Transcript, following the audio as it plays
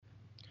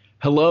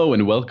Hello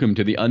and welcome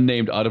to the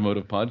Unnamed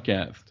Automotive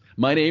Podcast.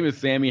 My name is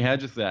Sammy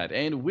Hajisat,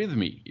 and with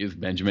me is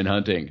Benjamin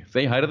Hunting.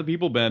 Say hi to the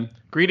people, Ben.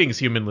 Greetings,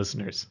 human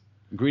listeners.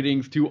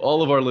 Greetings to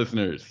all of our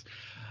listeners.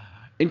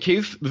 In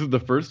case this is the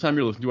first time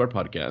you're listening to our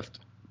podcast,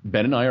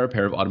 Ben and I are a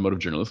pair of automotive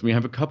journalists, and we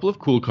have a couple of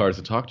cool cars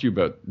to talk to you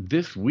about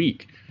this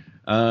week,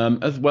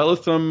 as well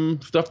as some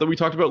stuff that we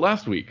talked about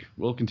last week.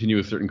 We'll continue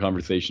a certain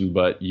conversation,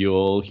 but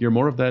you'll hear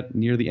more of that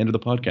near the end of the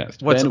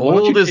podcast. What's Ben,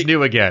 old is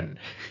new again.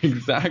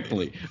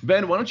 Exactly.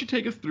 Ben, why don't you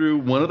take us through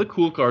one of the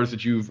cool cars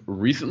that you've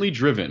recently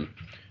driven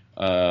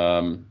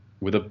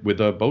with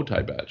a bow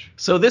tie badge?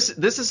 So this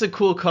is a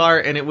cool car,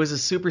 and it was a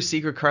super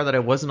secret car that I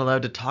wasn't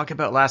allowed to talk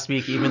about last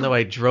week, even though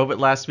I drove it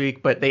last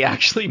week. But they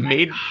actually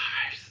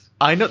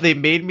they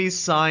made me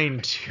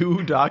sign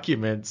two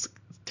documents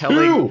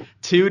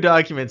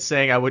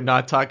saying I would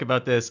not talk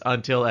about this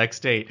until X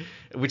date,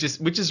 which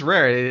is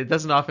rare. It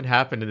doesn't often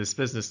happen in this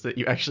business that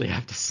you actually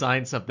have to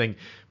sign something.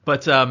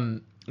 But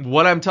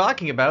what I'm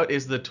talking about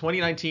is the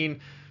 2019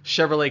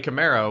 Chevrolet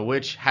Camaro,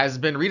 which has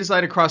been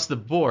redesigned across the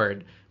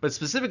board. But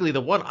specifically,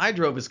 the one I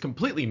drove is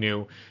completely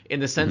new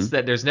in the sense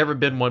that there's never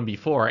been one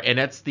before, and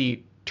that's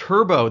the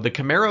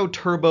Camaro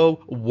Turbo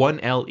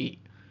 1LE.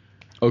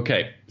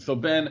 Okay, so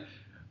Ben,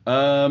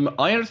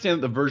 I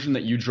understand that the version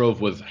that you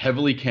drove was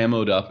heavily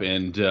camoed up,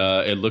 and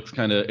it looks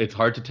it's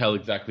hard to tell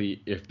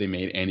exactly if they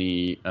made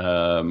any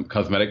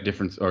cosmetic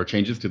difference or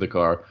changes to the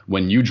car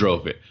when you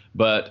drove it.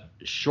 But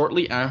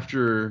shortly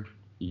after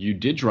you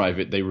did drive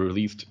it, they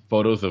released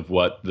photos of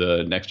what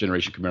the next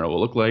generation Camaro will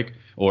look like,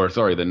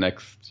 the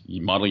next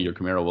model year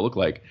Camaro will look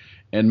like.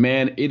 And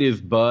man, it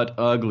is butt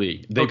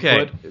ugly.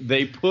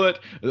 They put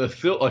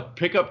a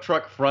pickup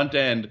truck front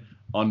end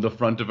on the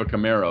front of a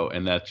Camaro,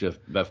 and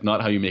that's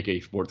not how you make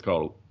a sports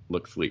car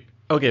look sleek.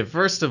 Okay,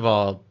 first of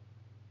all,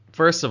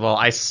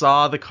 I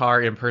saw the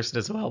car in person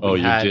as well.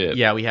 You did?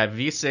 Yeah, we had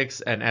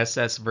V6 and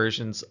SS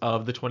versions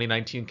of the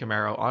 2019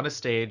 Camaro on a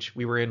stage.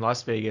 We were in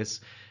Las Vegas,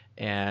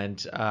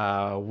 and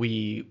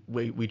we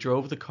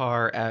drove the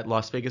car at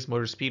Las Vegas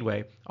Motor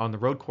Speedway on the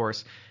road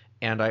course,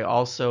 and I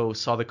also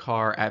saw the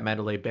car at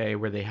Mandalay Bay,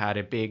 where they had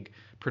a big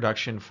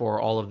production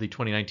for all of the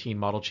 2019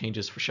 model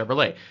changes for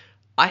Chevrolet.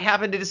 I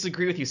happen to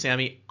disagree with you,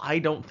 Sammy. I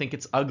don't think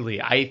it's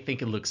ugly. I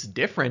think it looks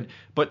different.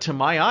 But to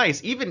my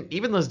eyes, even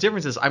those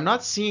differences, I'm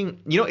not seeing...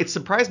 it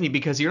surprised me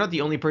because you're not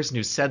the only person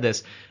who said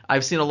this.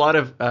 I've seen a lot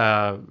of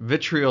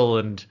vitriol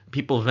and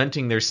people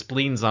venting their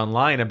spleens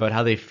online about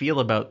how they feel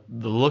about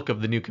the look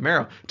of the new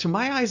Camaro. To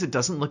my eyes, it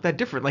doesn't look that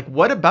different. Like,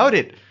 what about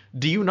it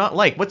do you not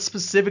like? What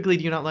specifically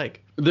do you not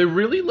like? They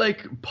really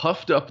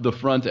puffed up the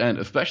front end,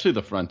 especially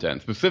the front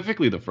end,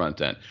 specifically the front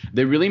end.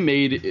 They really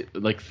made it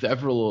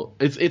several.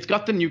 It's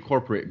got the new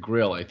corporate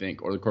grille, I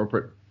think, or the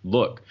corporate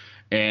look,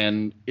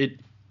 and it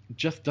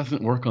just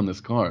doesn't work on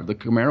this car. The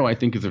Camaro, I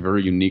think, is a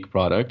very unique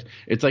product.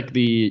 It's like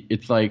the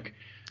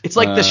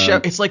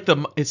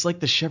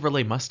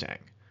Chevrolet Mustang.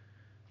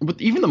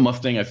 But even the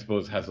Mustang, I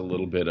suppose, has a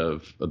little bit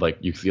of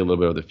you see a little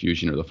bit of the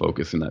Fusion or the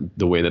Focus in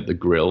the way that the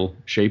grille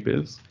shape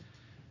is.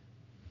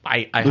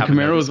 The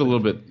Camaro is a little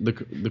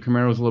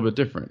bit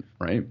different,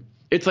 right?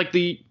 It's I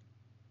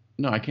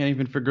can't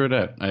even figure it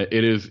out.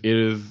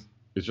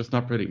 It's just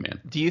not pretty,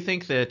 man. Do you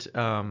think that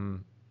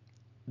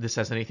this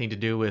has anything to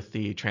do with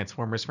the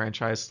Transformers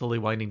franchise slowly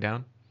winding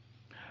down?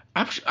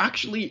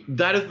 Actually,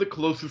 that is the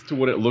closest to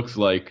what it looks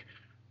like.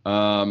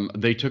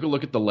 They took a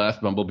look at the last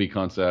Bumblebee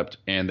concept,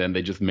 and then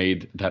they just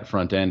made that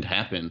front end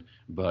happen,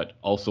 but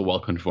also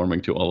while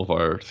conforming to all of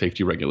our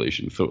safety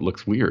regulations, so it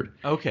looks weird.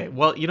 Okay,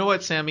 well, you know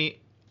what, Sammy?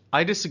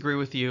 I disagree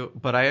with you,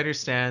 but I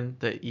understand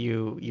that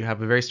you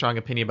have a very strong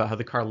opinion about how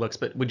the car looks,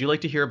 but would you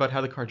like to hear about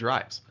how the car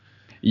drives?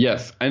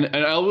 Yes, and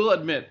I will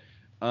admit,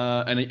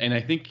 and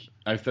I think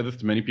I've said this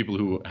to many people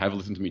who have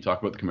listened to me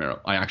talk about the Camaro,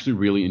 I actually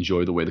really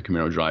enjoy the way the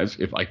Camaro drives.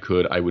 If I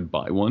could, I would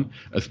buy one,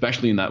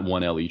 especially in that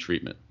 1LE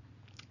treatment.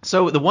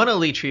 So the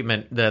 1LE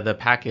treatment, the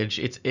package,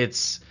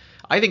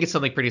 I think it's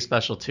something pretty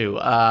special too.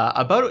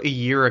 About a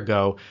year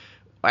ago,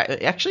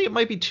 actually it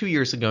might be 2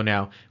 years ago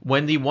now,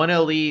 when the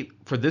 1LE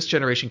for this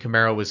generation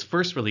Camaro was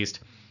first released,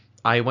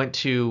 I went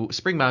to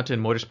Spring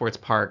Mountain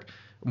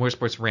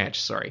Motorsports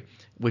Ranch,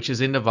 which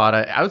is in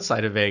Nevada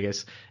outside of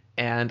Vegas.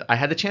 And I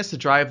had the chance to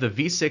drive the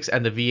V6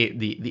 and the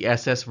V8, the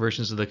SS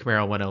versions of the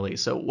Camaro 1LE.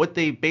 So what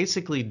they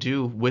basically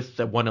do with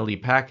the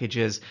 1LE package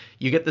is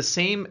you get the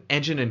same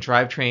engine and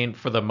drivetrain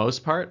for the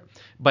most part,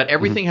 but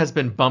everything has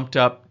been bumped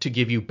up to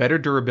give you better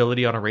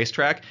durability on a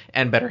racetrack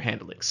and better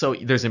handling. So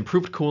there's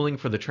improved cooling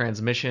for the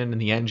transmission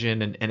and the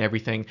engine and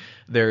everything.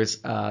 There's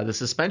the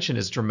suspension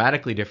is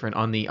dramatically different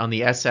on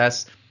the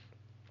SS.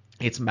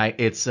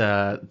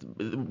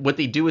 What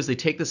they do is they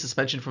take the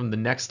suspension from the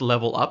next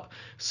level up.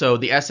 So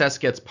the SS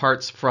gets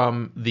parts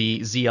from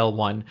the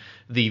ZL1,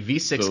 the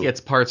V6 gets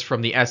parts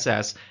from the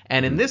SS,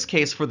 and in this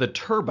case for the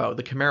turbo,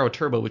 the Camaro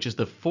Turbo, which is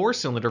the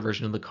 4-cylinder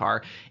version of the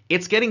car,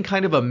 it's getting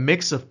kind of a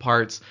mix of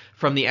parts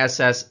from the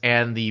SS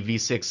and the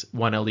V6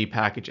 1LE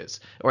packages,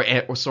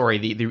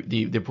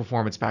 the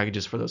performance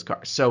packages for those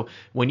cars. So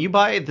when you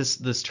buy this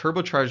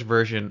turbocharged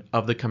version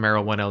of the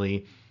Camaro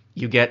 1LE,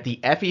 You get the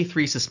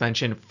FE3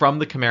 suspension from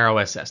the Camaro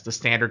SS, the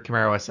standard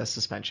Camaro SS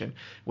suspension,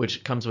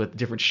 which comes with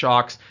different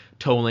shocks,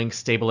 toe links,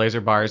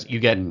 stabilizer bars. You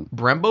get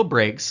Brembo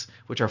brakes,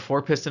 which are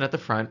 4-piston at the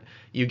front.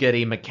 You get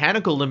a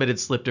mechanical limited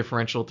slip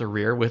differential at the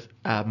rear with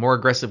more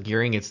aggressive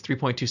gearing. It's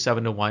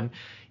 3.27 to 1.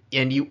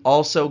 And you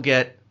also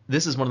get,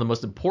 this is one of the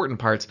most important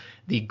parts,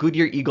 the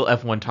Goodyear Eagle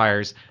F1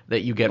 tires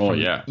that you get from...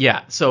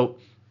 Yeah, so...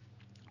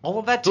 all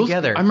of that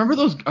together. I remember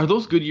those. Are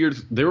those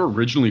Goodyears? They were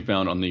originally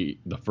found on the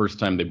first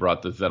time they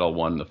brought the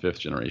ZL1, the 5th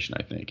generation,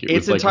 I think.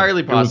 It's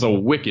entirely possible. It was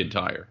a wicked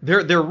tire.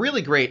 They're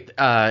really great.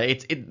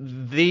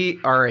 They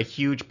are a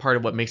huge part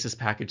of what makes this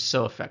package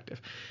so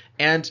effective.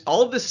 And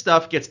all of this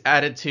stuff gets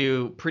added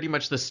to pretty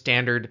much the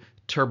standard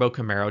turbo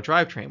Camaro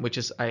drivetrain, which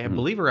is, I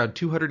believe, around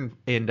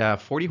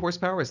 240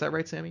 horsepower. Is that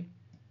right, Sammy?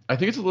 I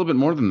think it's a little bit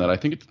more than that. I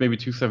think it's maybe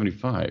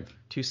 275.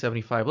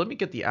 275. Let me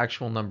get the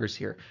actual numbers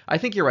here. I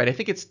think you're right. I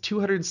think it's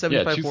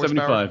 275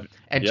 275 horsepower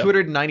and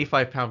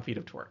 295 pound-feet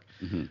of torque.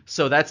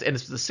 So and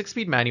it's the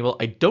 6-speed manual.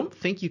 I don't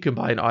think you can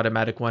buy an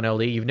automatic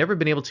 1LE. You've never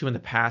been able to in the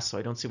past, so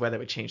I don't see why that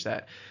would change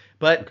that.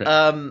 But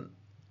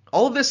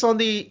all of this on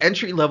the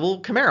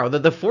entry-level Camaro.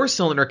 The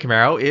 4-cylinder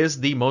Camaro is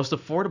the most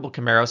affordable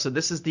Camaro, so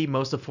this is the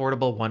most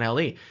affordable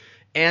 1LE.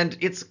 And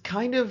it's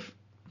kind of...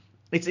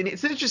 It's an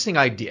interesting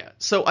idea.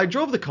 So I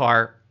drove the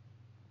car...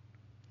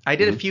 I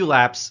did a few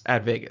laps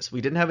at Vegas. We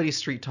didn't have any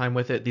street time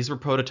with it. These were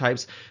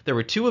prototypes. There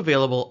were 2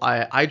 available.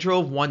 I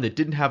drove one that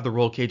didn't have the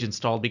roll cage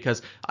installed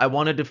because I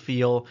wanted to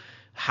feel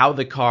how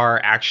the car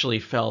actually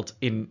felt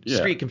in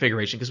street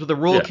configuration. Because with the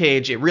roll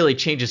cage, it really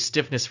changes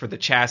stiffness for the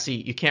chassis.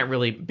 You can't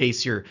really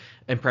base your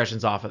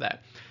impressions off of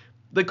that.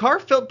 The car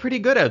felt pretty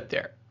good out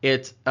there.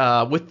 It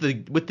with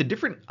the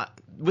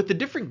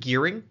different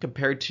gearing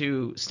compared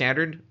to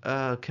standard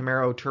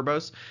Camaro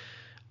turbos.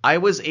 I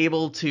was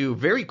able to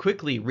very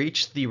quickly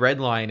reach the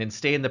red line and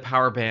stay in the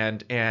power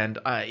band, and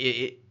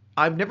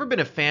I've never been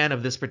a fan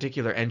of this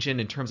particular engine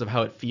in terms of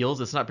how it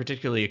feels. It's not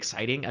particularly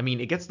exciting. I mean,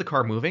 it gets the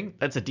car moving.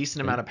 That's a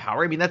decent amount of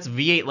power. I mean, that's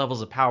V8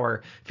 levels of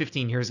power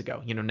 15 years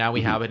ago. Now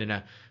we have it in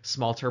a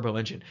small turbo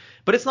engine.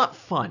 But it's not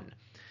fun.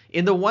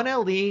 In the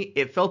 1LE,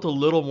 it felt a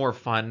little more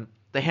fun.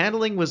 The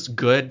handling was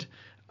good.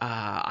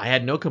 I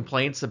had no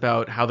complaints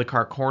about how the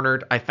car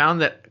cornered. I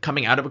found that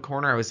coming out of a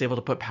corner, I was able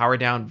to put power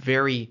down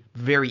very,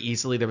 very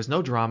easily. There was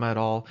no drama at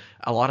all.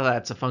 A lot of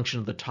that's a function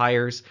of the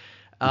tires.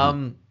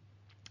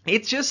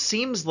 It just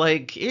seems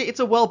like it's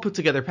a well put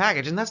together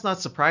package, and that's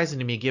not surprising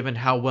to me given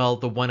how well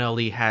the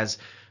 1LE has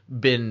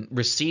been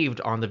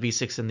received on the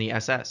V6 and the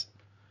SS.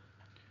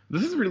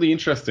 This is really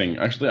interesting.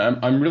 Actually,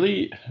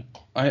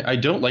 I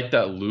don't like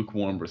that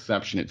lukewarm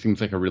reception. It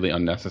seems like a really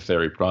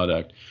unnecessary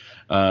product.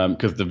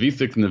 Because the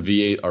V6 and the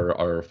V8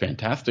 are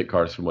fantastic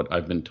cars from what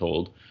I've been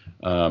told,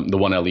 the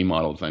 1LE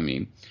models, I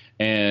mean.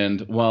 And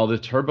while the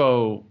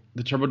turbo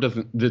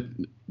doesn't,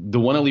 the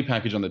 1LE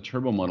package on the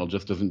turbo model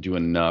just doesn't do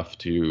enough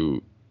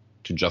to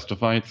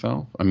justify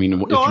itself. I mean, if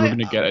you were going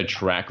to get a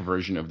track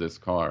version of this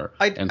car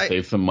and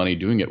save some money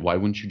doing it, why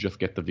wouldn't you just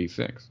get the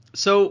V6?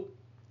 So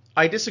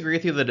I disagree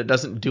with you that it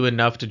doesn't do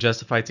enough to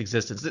justify its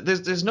existence.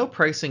 There's no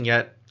pricing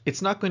yet.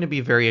 It's not going to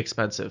be very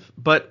expensive.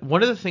 But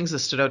one of the things that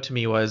stood out to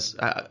me was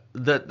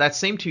that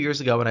same 2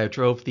 years ago when I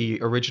drove the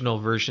original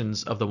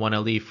versions of the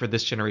 1LE for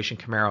this generation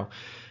Camaro,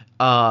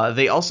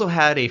 they also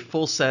had a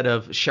full set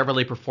of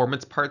Chevrolet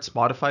Performance Parts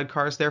modified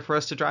cars there for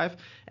us to drive.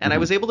 And I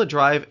was able to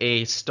drive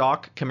a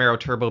stock Camaro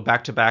Turbo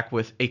back-to-back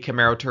with a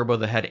Camaro Turbo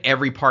that had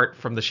every part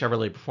from the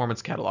Chevrolet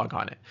Performance catalog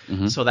on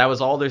it. So that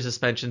was all their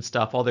suspension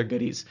stuff, all their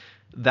goodies.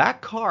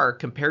 That car,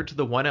 compared to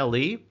the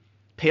 1LE,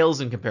 pales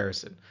in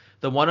comparison.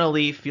 The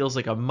 1LE feels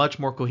like a much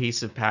more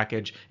cohesive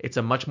package. It's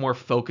a much more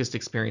focused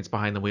experience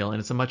behind the wheel, and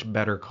it's a much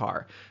better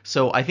car.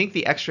 So I think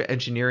the extra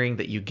engineering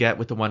that you get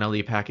with the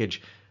 1LE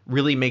package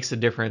really makes a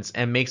difference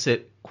and makes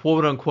it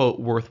quote-unquote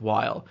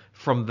worthwhile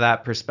from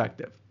that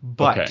perspective.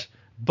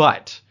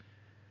 But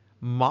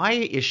my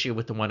issue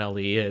with the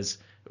 1LE is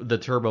the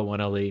Turbo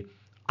 1LE.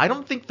 I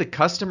don't think the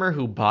customer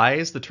who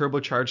buys the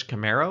turbocharged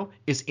Camaro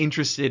is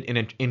interested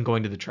in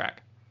going to the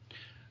track.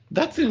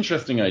 That's an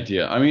interesting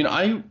idea. I mean,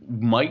 I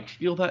might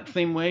feel that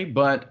same way,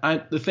 but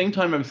at the same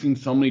time, I've seen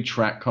so many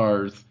track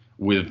cars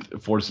with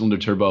 4-cylinder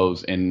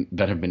turbos and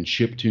that have been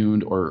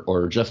chip-tuned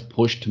or just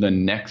pushed to the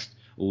next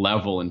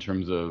level in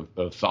terms of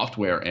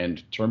software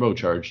and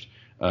turbocharged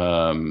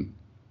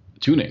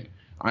tuning.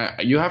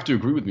 You have to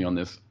agree with me on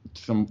this.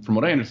 From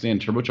what I understand,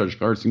 turbocharged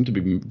cars seem to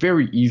be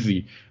very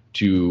easy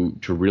to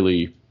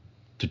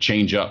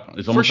change up.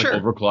 It's almost like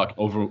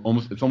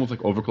it's almost like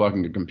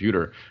overclocking a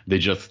computer. They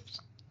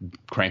just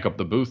crank up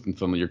the boost and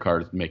suddenly your car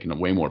is making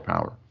way more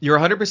power. You're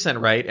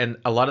 100% right, and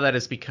a lot of that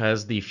is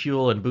because the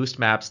fuel and boost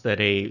maps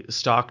that a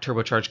stock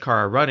turbocharged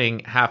car are running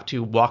have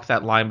to walk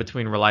that line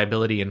between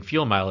reliability and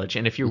fuel mileage.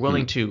 And if you're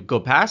willing to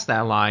go past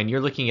that line, you're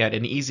looking at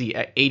an easy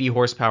 80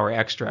 horsepower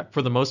extra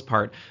for the most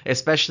part,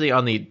 especially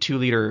on the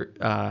 2-liter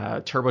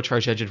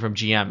turbocharged engine from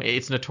GM.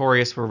 It's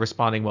notorious for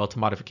responding well to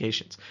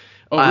modifications.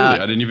 Oh, really? I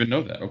didn't even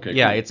know that. Okay,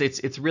 Yeah, cool.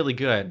 it's really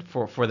good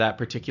for that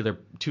particular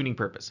tuning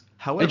purpose. And you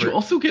However,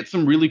 also get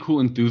some really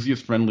cool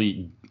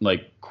enthusiast-friendly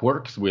like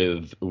quirks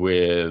with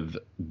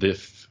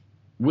this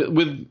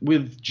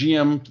with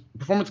GM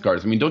performance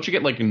cars. I mean, don't you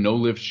get like a no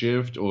lift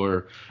shift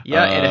or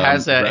yeah, it rev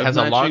has a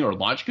matching long or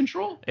launch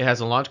control? it has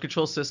a launch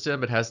control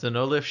system. It has the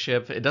no lift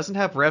shift. It doesn't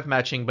have rev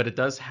matching, but it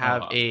does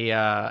have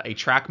Uh, a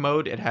track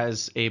mode. It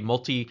has a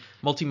multi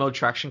mode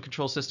traction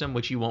control system,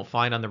 which you won't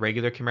find on the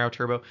regular Camaro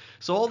Turbo.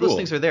 So all those cool.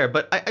 things are there.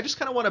 But I just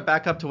kind of want to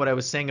back up to what I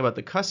was saying about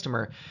the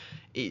customer.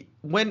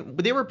 When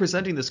they were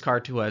presenting this car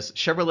to us,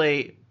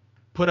 Chevrolet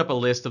put up a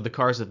list of the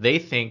cars that they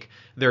think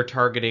they're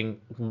targeting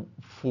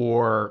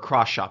for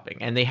cross shopping,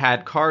 and they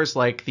had cars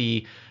like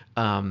the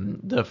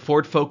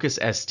Ford Focus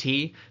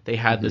ST, they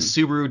had the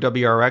Subaru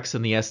WRX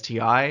and the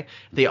STI,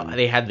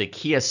 they had the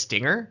Kia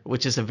Stinger,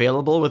 which is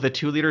available with a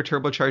 2-liter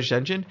turbocharged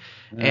engine,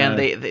 and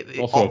they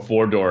also a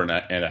 4-door and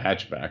a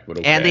hatchback, but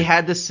okay. and they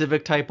had the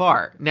Civic Type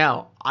R.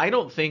 Now, I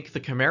don't think the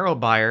Camaro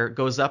buyer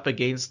goes up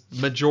against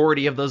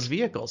majority of those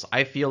vehicles.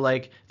 I feel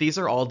like these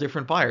are all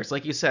different buyers.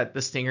 Like you said,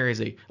 the Stinger is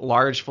a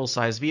large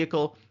full-size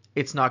vehicle.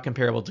 It's not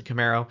comparable to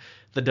Camaro.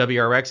 The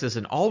WRX is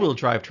an all-wheel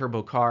drive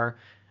turbo car.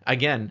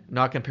 Again,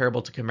 not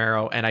comparable to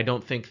Camaro, and I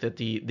don't think that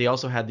they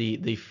also had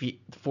the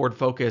Ford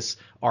Focus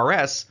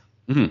RS.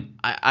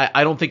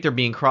 I don't think they're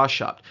being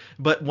cross-shopped.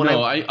 But when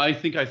I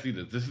think I see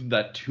this. This is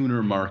that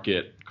tuner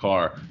market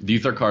car.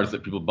 These are cars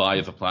that people buy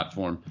as a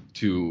platform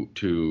to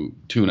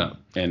tune up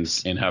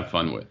and have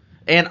fun with.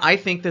 And I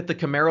think that the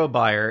Camaro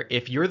buyer,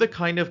 if you're the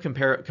kind of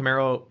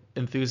Camaro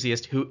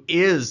enthusiast who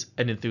is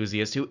an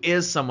enthusiast, who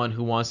is someone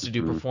who wants to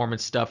do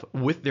performance stuff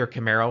with their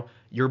Camaro,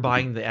 you're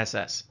buying the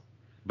SS.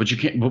 But you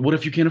can't. But what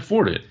if you can't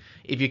afford it?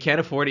 If you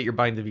can't afford it, you're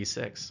buying the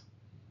V6.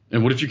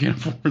 And what if you can't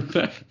afford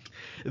that?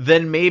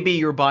 Then maybe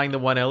you're buying the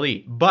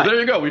 1LE. But there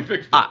you go. We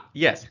fixed it.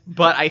 Yes.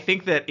 But I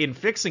think that in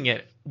fixing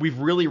it, we've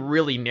really,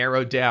 really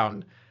narrowed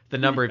down the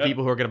number of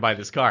people who are going to buy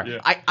this car. Yeah.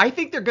 I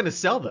think they're going to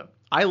sell them.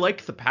 I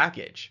like the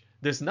package.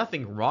 There's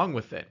nothing wrong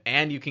with it.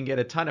 And you can get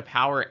a ton of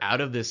power out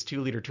of this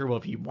 2-liter turbo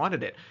if you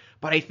wanted it.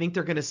 But I think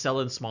they're going to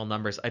sell in small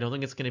numbers. I don't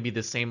think it's going to be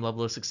the same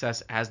level of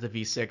success as the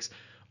V6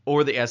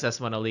 or the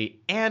SS1LE.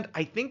 And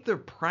I think the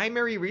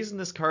primary reason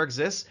this car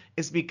exists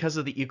is because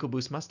of the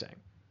EcoBoost Mustang.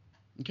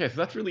 Okay, so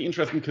that's really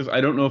interesting because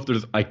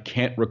I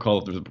can't recall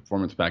if there's a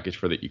performance package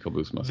for the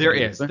EcoBoost Mustang.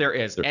 There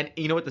is. And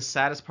you know what the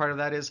saddest part of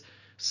that is?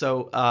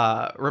 So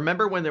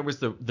remember when there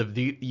was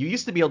you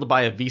used to be able to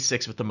buy a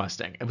V6 with the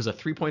Mustang. It was a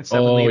 3.7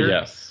 liter. Oh,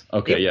 yes.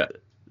 Okay, yeah.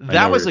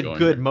 That was a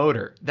good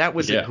motor. That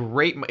was Yeah. a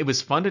great. It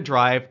was fun to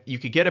drive. You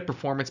could get a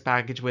performance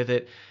package with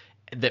it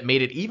that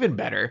made it even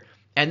better.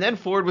 And then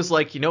Ford was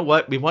like, you know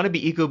what? We want to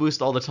be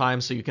EcoBoost all the time,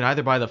 so you can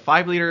either buy the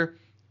 5-liter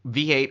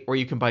V8 or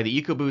you can buy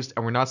the EcoBoost,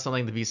 and we're not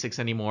selling the V6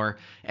 anymore.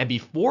 And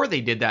before they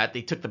did that,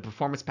 they took the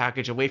performance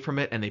package away from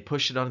it and they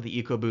pushed it onto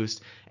the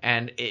EcoBoost.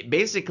 And it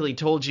basically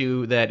told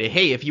you that,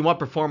 hey, if you want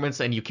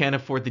performance and you can't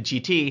afford the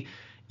GT,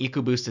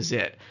 EcoBoost is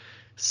it.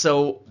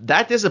 So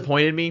that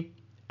disappointed me.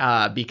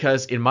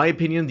 Because in my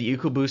opinion, the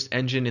EcoBoost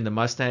engine in the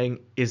Mustang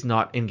is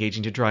not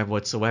engaging to drive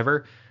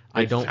whatsoever.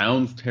 It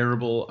sounds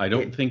terrible. I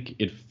don't think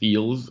it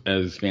feels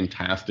as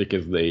fantastic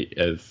as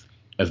the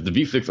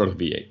V6 or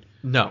the V8.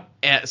 No.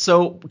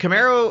 So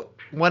Camaro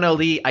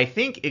 1LE, I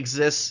think,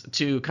 exists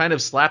to kind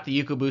of slap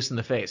the EcoBoost in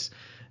the face.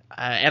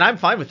 And I'm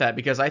fine with that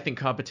because I think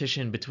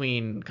competition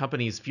between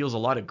companies fuels a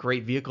lot of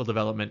great vehicle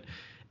development.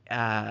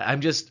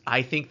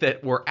 I think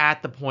that we're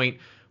at the point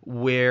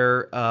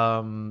where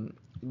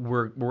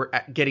we're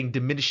getting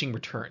diminishing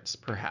returns,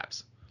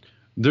 perhaps.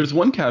 There's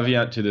one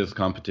caveat to this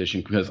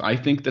competition because I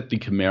think that the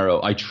Camaro,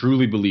 I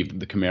truly believe that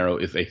the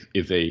Camaro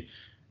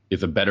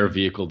is a better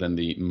vehicle than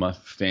the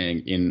Mustang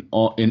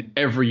in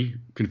every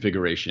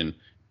configuration,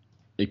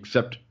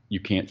 except you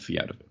can't see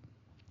out of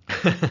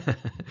it.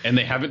 And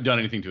they haven't done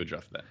anything to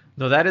address that.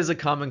 No, that is a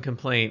common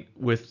complaint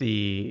with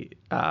the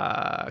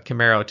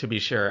Camaro, to be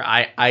sure.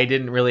 I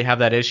didn't really have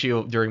that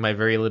issue during my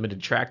very limited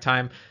track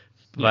time,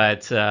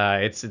 but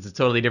it's a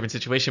totally different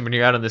situation when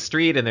you're out on the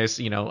street and there's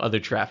other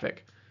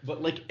traffic.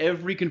 But like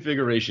every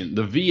configuration,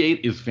 the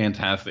V8 is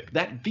fantastic.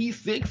 That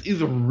V6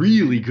 is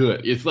really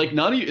good. It's like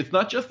it's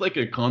not just like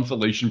a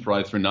consolation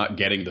prize for not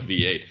getting the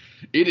V8.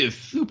 It is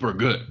super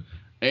good.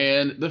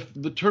 And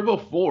the Turbo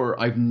 4,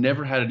 I've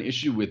never had an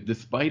issue with,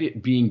 despite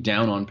it being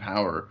down on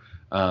power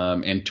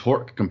and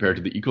torque compared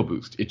to the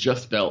EcoBoost. It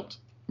just felt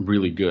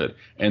really good.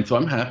 And so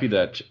I'm happy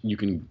that you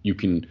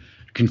can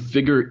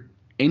configure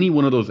any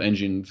one of those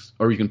engines,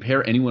 or you can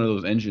pair any one of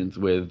those engines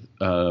with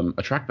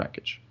a track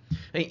package.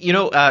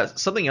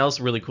 Something else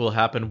really cool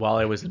happened while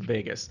I was in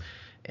Vegas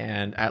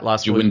and at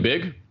Las Vegas. Did you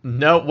win big?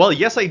 No. Well,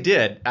 yes, I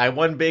did. I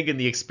won big in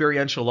the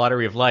experiential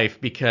lottery of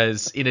life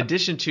because in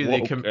addition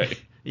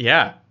to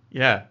yeah,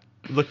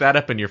 look that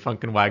up in your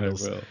Funkin'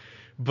 Waggles. I will.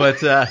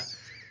 But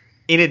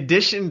in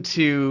addition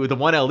to the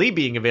 1LE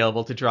being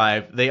available to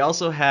drive, they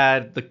also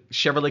had the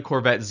Chevrolet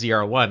Corvette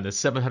ZR1, the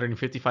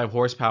 755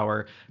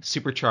 horsepower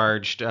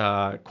supercharged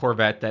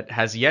Corvette that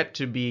has yet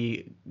to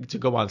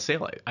go on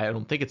sale. I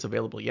don't think it's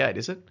available yet,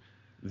 is it?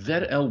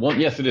 ZL1.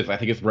 Yes, it is. I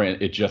think it's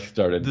brand. It just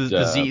started. The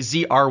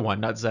ZR1,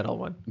 not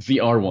ZL1.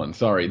 ZR1.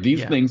 Sorry,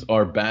 these Yeah. things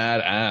are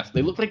badass.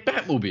 They look like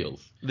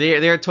Batmobiles.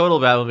 They're total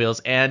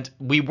Batmobiles, and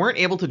we weren't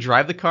able to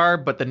drive the car,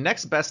 but the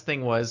next best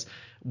thing was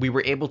we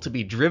were able to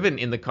be driven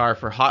in the car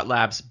for hot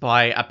laps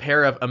by a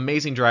pair of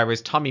amazing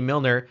drivers, Tommy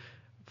Milner,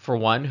 for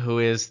one, who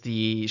is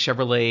the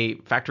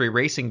Chevrolet factory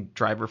racing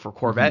driver for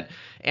Corvette,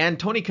 and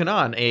Tony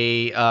Kanaan,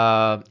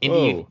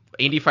 a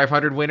Indy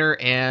 500 winner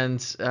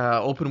and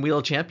open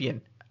wheel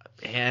champion.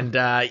 And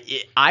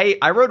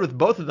I rode with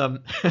both of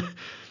them.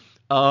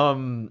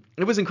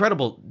 It was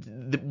incredible.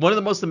 One of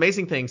the most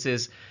amazing things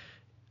is,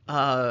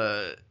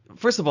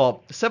 first of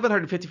all,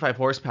 755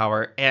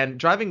 horsepower, and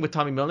driving with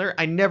Tommy Milner,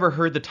 I never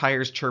heard the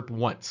tires chirp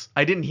once.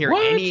 I didn't hear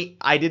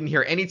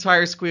any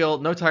tire squeal,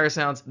 no tire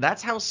sounds.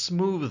 That's how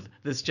smooth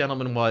this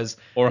gentleman was.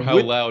 Or how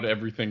loud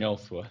everything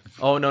else was.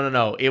 Oh,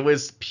 no. It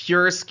was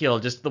pure skill.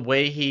 Just the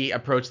way he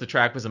approached the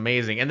track was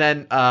amazing. And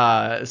then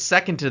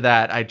second to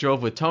that, I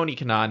drove with Tony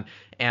Kanaan,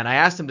 and I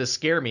asked him to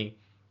scare me.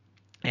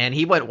 And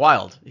he went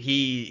wild.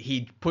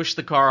 He pushed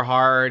the car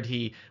hard.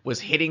 He was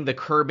hitting the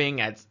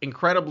curbing at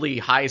incredibly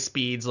high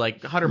speeds,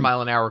 like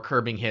 100-mile-an-hour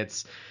curbing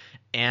hits.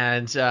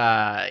 And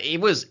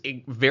it was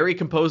a very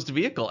composed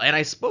vehicle. And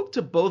I spoke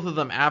to both of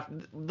them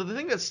after. The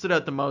thing that stood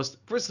out the most,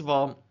 first of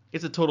all,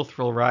 it's a total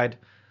thrill ride.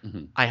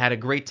 Mm-hmm. I had a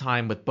great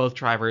time with both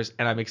drivers,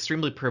 and I'm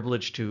extremely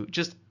privileged to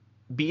just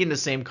be in the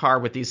same car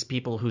with these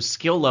people whose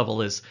skill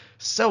level is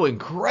so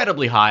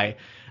incredibly high.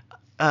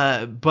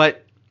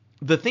 But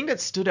the thing that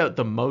stood out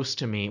the most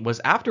to me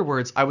was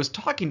afterwards, I was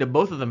talking to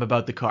both of them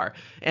about the car.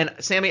 And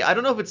Sammy, I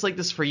don't know if it's like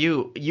this for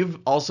you. You've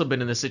also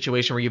been in this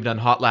situation where you've done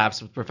hot laps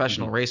with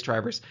professional race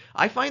drivers.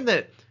 I find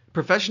that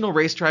professional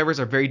race drivers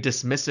are very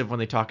dismissive when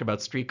they talk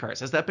about street cars.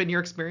 Has that been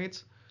your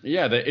experience?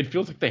 Yeah, it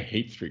feels like they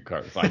hate street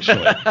cars,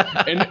 actually.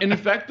 and in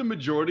fact, the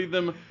majority of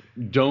them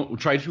don't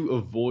try to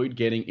avoid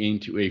getting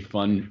into a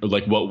fun,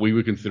 like what we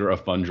would consider a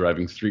fun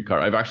driving street car.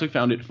 I've actually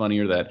found it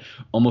funnier that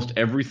almost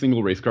every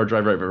single race car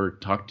driver I've ever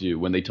talked to,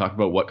 when they talk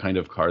about what kind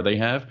of car they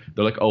have,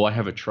 they're like, "Oh, I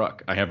have a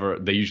truck.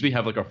 They usually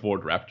have like a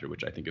Ford Raptor,"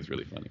 which I think is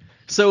really funny.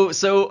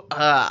 So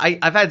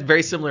I've had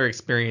very similar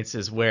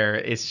experiences where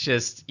it's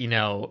just,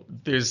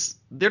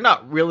 they're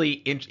not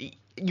really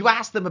you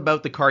ask them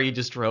about the car you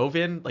just drove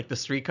in, like the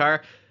street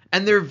car,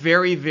 and they're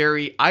very,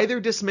 very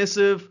either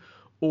dismissive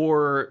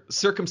or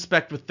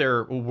circumspect with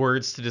their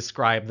words to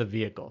describe the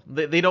vehicle.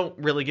 They don't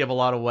really give a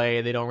lot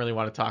away. They don't really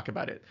want to talk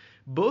about it.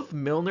 Both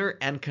Milner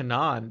and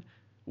Kanaan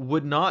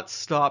would not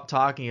stop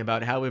talking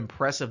about how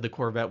impressive the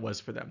Corvette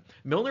was for them.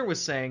 Milner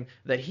was saying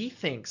that he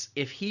thinks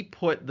if he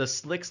put the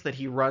slicks that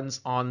he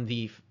runs on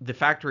the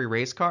factory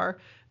race car,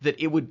 that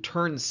it would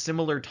turn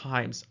similar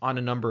times on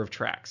a number of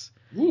tracks.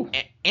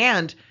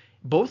 And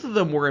both of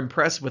them were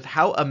impressed with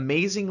how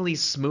amazingly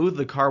smooth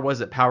the car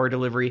was at power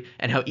delivery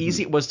and how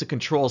easy it was to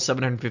control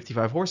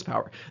 755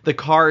 horsepower. The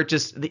car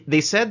they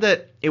said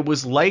that it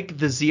was like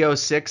the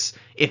Z06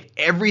 if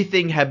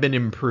everything had been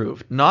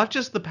improved. Not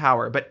just the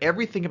power, but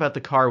everything about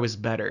the car was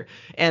better.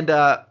 And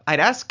I'd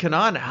asked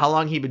Kanaan how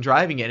long he'd been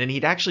driving it, and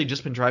he'd actually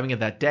just been driving it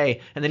that day.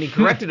 And then he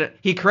corrected it.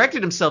 He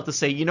corrected himself to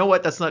say, you know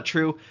what, that's not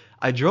true.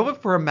 I drove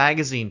it for a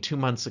magazine 2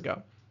 months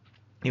ago.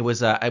 It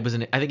was I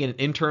think an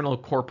internal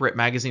corporate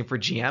magazine for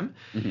GM,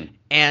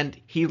 and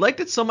he liked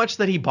it so much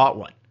that he bought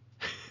one.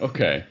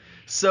 Okay.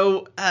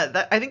 So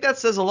I think that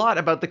says a lot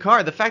about the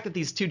car. The fact that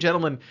these two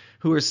gentlemen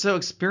who are so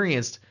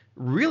experienced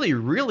really,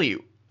 really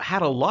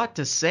had a lot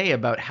to say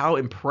about how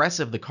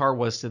impressive the car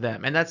was to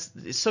them, and that's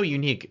so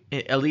unique,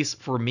 at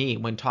least for me,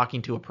 when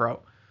talking to a pro.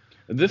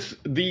 The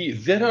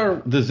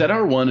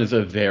ZR1 is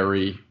a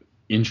very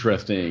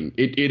interesting.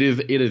 It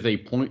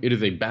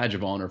is a badge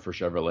of honor for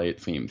Chevrolet,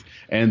 it seems,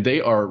 and they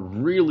are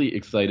really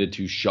excited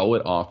to show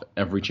it off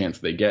every chance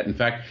they get. In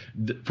fact,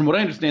 from what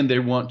I understand, they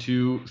want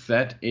to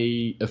set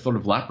a sort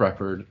of lap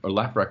record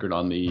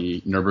on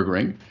the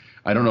Nürburgring.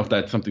 I don't know if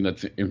that's something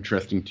that's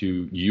interesting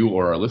to you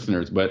or our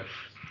listeners, but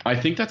I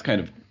think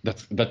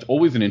that's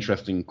always an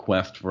interesting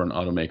quest for an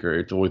automaker.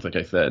 It's always, like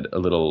I said, a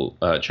little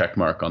check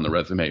mark on the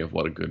resume of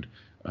what a good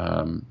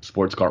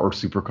sports car or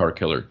supercar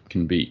killer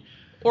can be.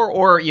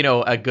 Or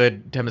a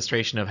good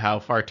demonstration of how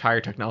far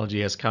tire technology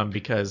has come,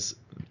 because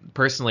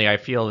personally I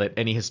feel that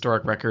any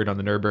historic record on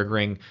the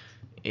Nürburgring,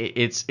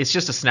 it's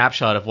just a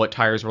snapshot of what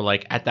tires were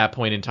like at that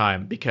point in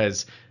time,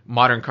 because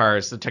modern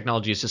cars, the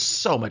technology is just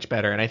so much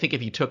better. And I think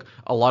if you took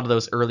a lot of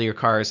those earlier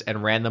cars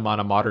and ran them on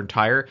a modern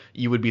tire,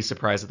 you would be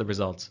surprised at the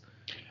results.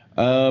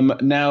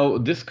 Now,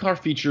 this car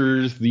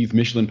features these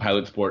Michelin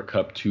Pilot Sport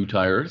Cup 2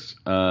 tires.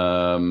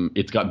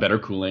 It's got better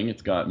cooling.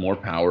 It's got more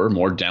power,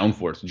 more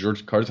downforce.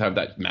 George cars have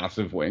that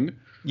massive wing.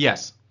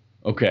 Yes.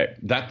 Okay,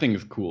 that thing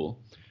is cool.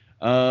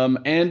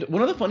 And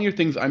one of the funnier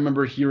things I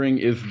remember hearing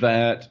is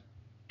that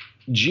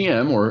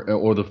GM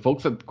or the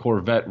folks at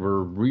Corvette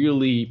were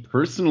really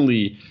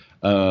personally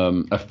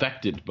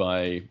affected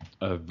by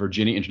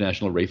Virginia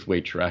International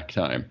Raceway track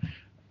time,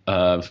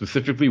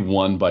 specifically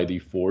won by the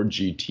Ford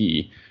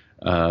GT.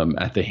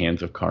 At the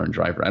hands of Car and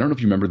Driver. I don't know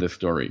if you remember this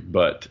story,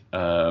 but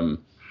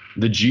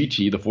The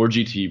GT, the Ford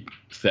GT,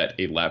 set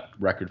a lap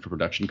record for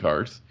production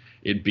cars.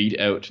 It beat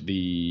out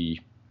the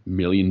 $1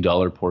 million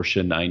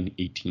Porsche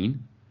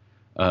 918.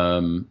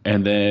 And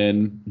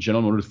then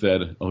General Motors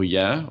said, "Oh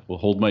yeah, well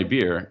hold my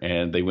beer,"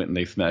 and they went and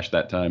they smashed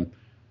that time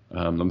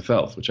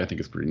themselves, which I think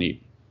is pretty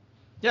neat.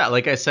 Yeah,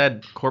 like I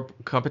said,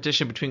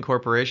 competition between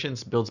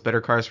corporations builds better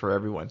cars for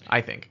everyone,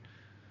 I think.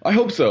 I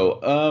hope so.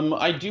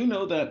 I do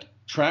know that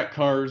track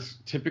cars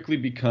typically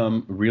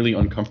become really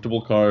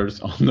uncomfortable cars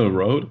on the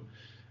road.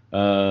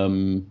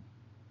 And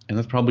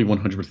that's probably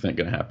 100% going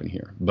to happen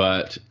here.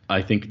 But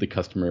I think the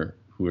customer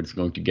who is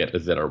going to get a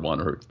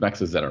ZR1 or expects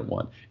a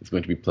ZR1 is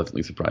going to be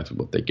pleasantly surprised with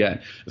what they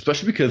get,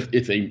 especially because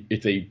it's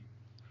a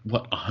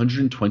what,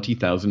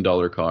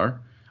 $120,000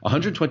 car?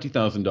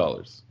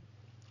 $120,000.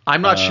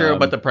 I'm not sure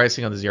about the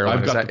pricing on the Zero I've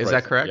One. got Is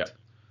that correct? Yeah,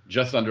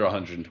 just under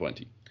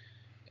 120,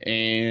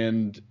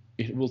 and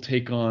it will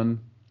take on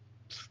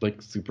like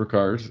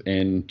supercars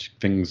and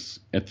things,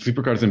 and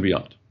supercars and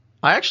beyond.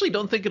 I actually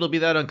don't think it'll be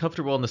that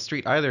uncomfortable on the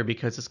street either,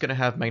 because it's going to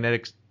have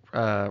magnetic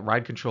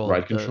ride control.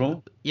 Ride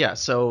control? Yeah,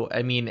 so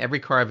I mean,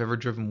 every car I've ever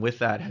driven with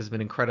that has been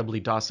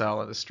incredibly docile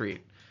on the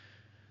street.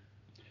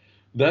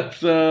 That's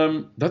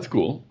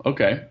cool.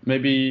 Okay,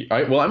 maybe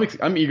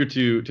I'm eager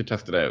to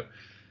test it out.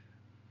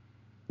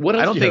 What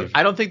else?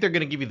 I don't think they're going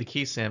to give you the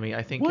key, Sammy.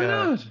 I think why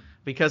not?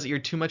 Because you're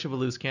too much of a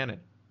loose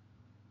cannon.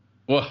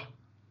 Well,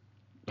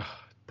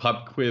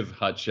 pop quiz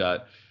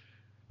hotshot.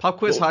 Pop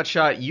quiz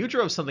hotshot. You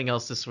drove something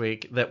else this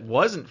week that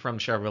wasn't from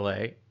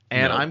Chevrolet,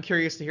 and No. I'm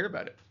curious to hear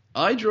about it.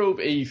 I drove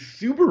a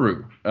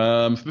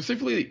Subaru,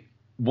 specifically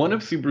one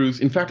of Subaru's.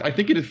 In fact, I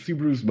think it is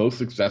Subaru's most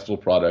successful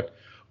product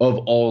of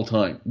all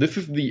time. This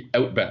is the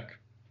Outback,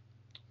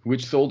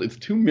 which sold its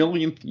 2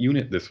 millionth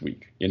unit this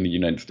week in the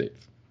United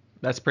States.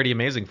 That's pretty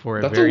amazing for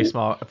a That's very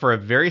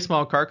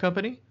small car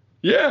company.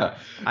 Yeah,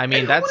 I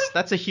mean,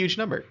 that's a huge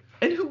number.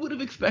 and who would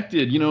have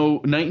expected?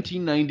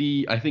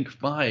 1990, I think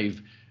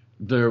 5.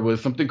 There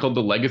was something called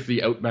the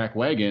Legacy Outback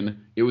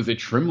wagon. It was a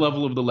trim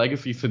level of the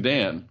Legacy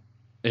sedan.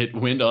 It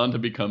went on to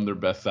become their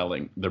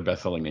best-selling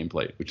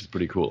nameplate, which is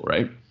pretty cool,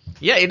 right?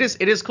 Yeah, it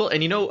is cool. And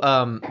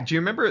do you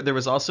remember there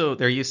was also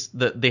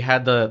they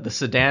had the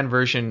sedan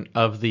version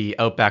of the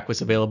Outback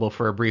was available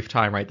for a brief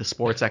time, right? The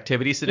sports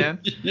activity sedan.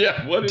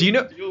 Yeah, what is the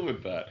deal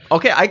with that?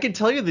 Okay, I can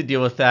tell you the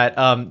deal with that.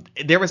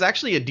 There was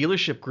actually a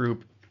dealership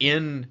group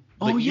in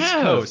the East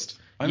Coast.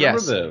 I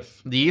remember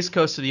this. The East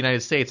Coast of the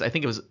United States. I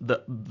think it was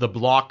the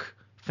Block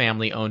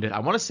family owned it. I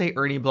want to say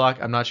Ernie Block.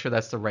 I'm not sure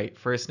that's the right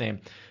first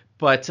name,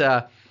 but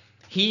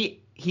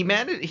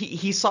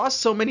he saw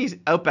so many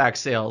Outback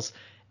sales,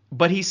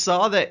 but he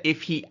saw that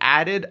if he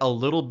added a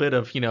little bit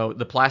of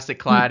the plastic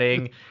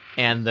cladding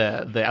and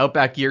the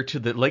Outback gear to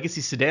the Legacy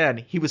sedan,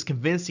 he was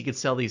convinced he could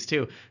sell these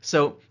too.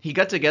 So he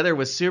got together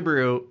with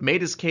Subaru,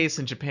 made his case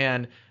in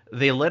Japan.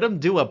 They let him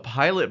do a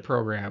pilot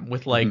program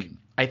with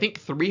I think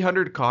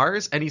 300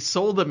 cars, and he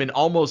sold them in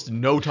almost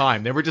no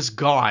time. They were just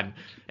gone.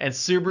 And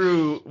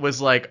Subaru was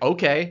like,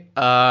 okay,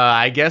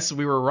 I guess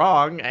we were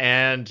wrong,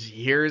 and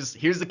here's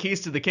the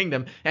keys to the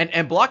kingdom.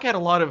 And Block had a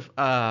lot of,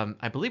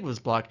 I believe it was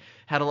Block,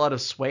 had a lot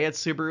of sway at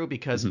Subaru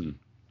because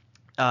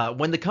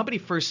when the company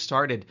first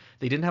started,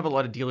 they didn't have a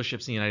lot of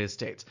dealerships in the United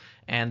States.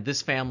 And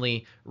this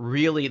family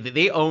really,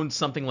 they owned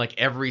something like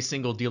every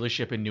single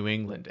dealership in New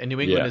England. And New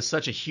England is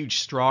such a huge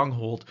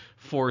stronghold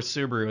for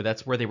Subaru.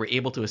 That's where they were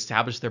able to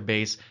establish their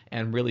base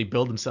and really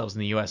build themselves in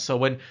the U.S. So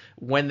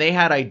when they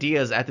had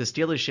ideas at this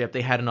dealership,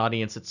 they had an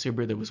audience at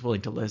Subaru that was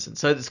willing to listen.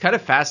 So it's kind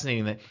of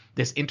fascinating that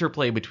this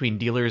interplay between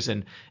dealers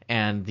and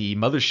the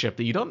mothership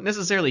that you don't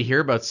necessarily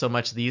hear about so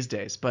much these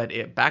days.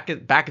 But back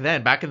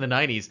then, back in the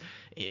 90s,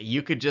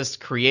 you could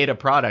just create a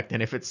product,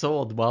 and if it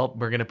sold, well,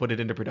 we're going to put it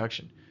into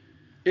production.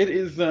 It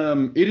is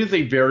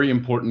a very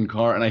important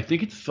car, and I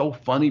think it's so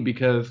funny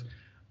because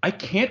I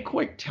can't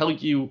quite tell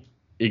you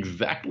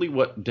exactly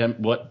what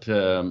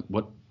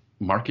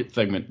market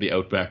segment the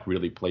Outback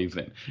really plays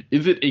in.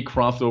 Is it a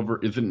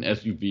crossover? Is it an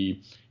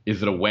SUV?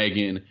 Is it a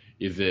wagon?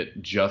 Is it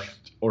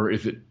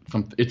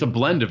something? It's a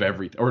blend of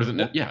everything, or is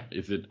it? Yeah,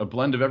 is it a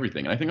blend of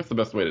everything? And I think that's the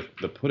best way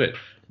to put it.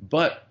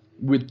 But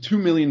with 2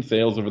 million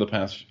sales over the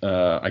past,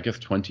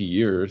 20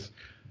 years,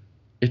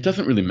 it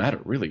doesn't really matter,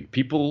 really.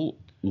 People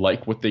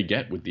like what they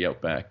get with the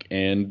Outback,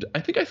 and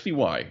I think I see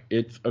why.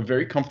 It's a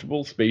very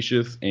comfortable,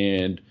 spacious,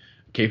 and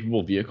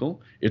capable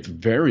vehicle. It's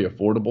very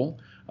affordable.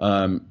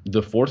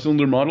 The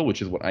 4-cylinder model,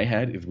 which is what I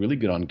had, is really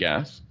good on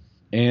gas,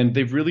 and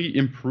they've really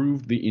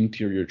improved the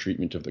interior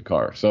treatment of the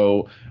car.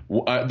 So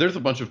there's a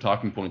bunch of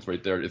talking points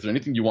right there. Is there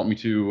anything you want me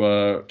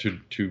to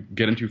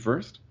get into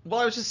first? Well,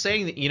 I was just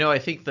saying that, I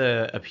think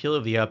the appeal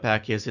of the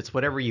Outback is it's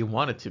whatever you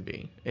want it to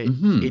be.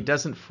 It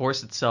doesn't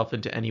force itself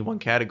into any one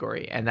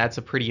category, and that's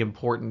a pretty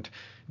important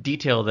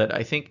detail that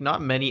I think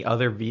not many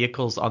other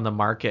vehicles on the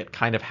market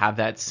kind of have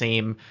that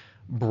same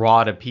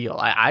broad appeal.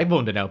 I've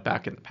owned an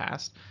Outback in the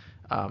past.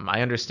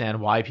 I understand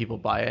why people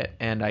buy it,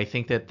 and I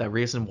think that the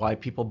reason why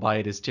people buy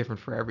it is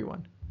different for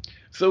everyone.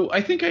 So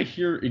I think I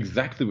hear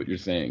exactly what you're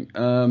saying.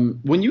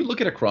 When you look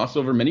at a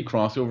crossover, many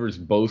crossovers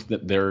boast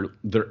that they're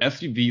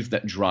SUVs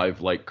that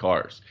drive like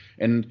cars.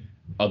 And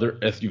other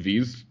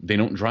SUVs, they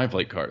don't drive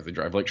like cars, they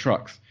drive like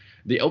trucks.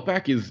 The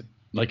Outback is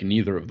like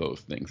neither of those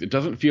things. It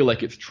doesn't feel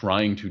like it's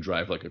trying to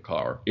drive like a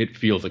car. It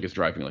feels like it's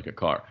driving like a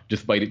car,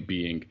 despite it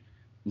being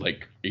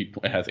like it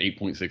has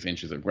 8.6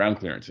 inches of ground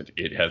clearance.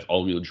 It has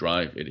all-wheel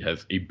drive. It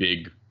has a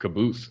big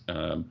caboose.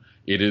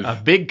 It is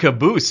A big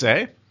caboose,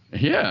 eh?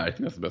 Yeah, I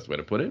think that's the best way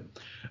to put it.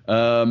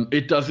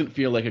 It doesn't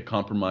feel like a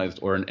compromised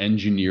or an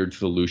engineered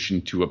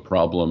solution to a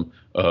problem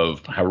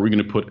of how are we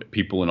going to put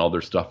people and all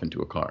their stuff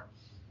into a car.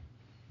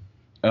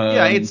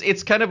 Yeah,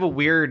 it's kind of a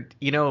weird,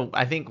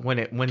 I think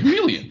when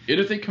chameleon. It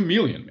is a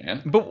chameleon,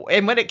 man.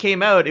 and when it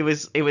came out,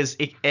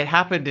 it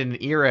happened in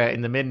an era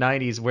in the mid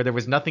 90s where there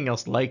was nothing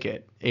else like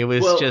it. It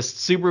was just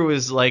Subaru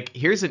was like,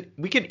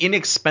 we can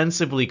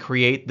inexpensively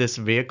create this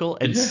vehicle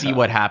and see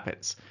what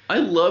happens. I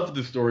love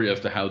the story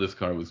as to how this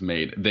car was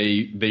made.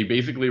 They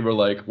basically were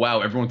like,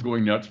 wow, everyone's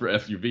going nuts for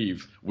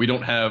SUVs.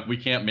 We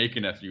can't make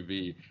an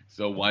SUV,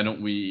 so why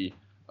don't we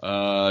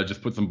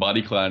just put some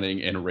body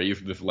cladding and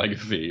raise this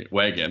legacy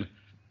wagon?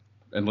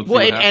 And let's see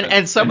what happens.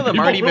 And some of them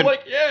aren't even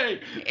like,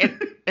 yay!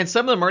 and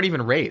some of them aren't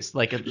even raised.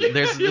 Like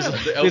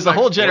there's a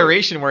whole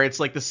generation where it's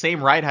like the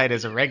same ride height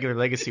as a regular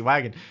legacy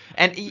wagon.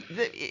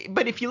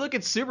 But if you look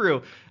at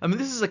Subaru, I mean,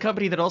 this is a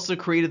company that also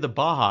created the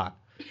Baja,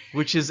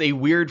 which is a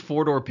weird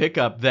four-door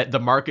pickup that the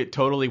market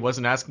totally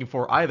wasn't asking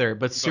for either.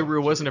 But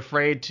Subaru wasn't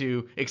afraid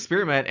to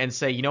experiment and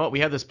say, you know what,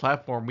 we have this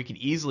platform, we can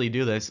easily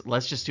do this.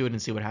 Let's just do it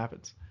and see what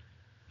happens.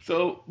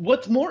 So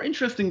what's more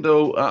interesting,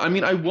 though, let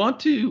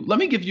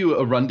me give you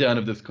a rundown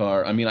of this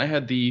car. I mean, I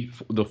had the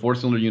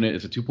 4-cylinder unit.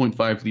 It's a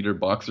 2.5-liter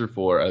boxer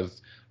 4,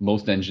 as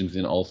most engines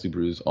in all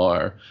Subarus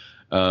are.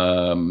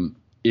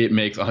 It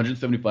makes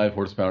 175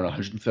 horsepower and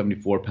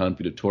 174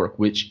 pound-feet of torque,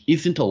 which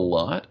isn't a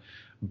lot,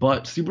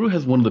 but Subaru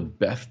has one of the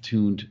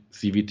best-tuned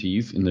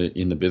CVTs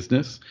in the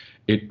business.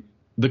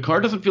 The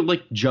car doesn't feel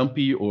like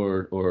jumpy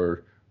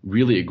or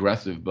really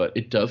aggressive, but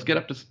it does get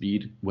up to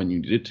speed when you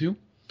need it to.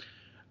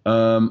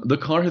 The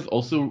car has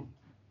also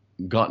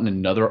gotten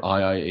another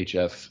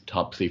IIHS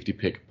Top Safety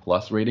Pick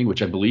Plus rating,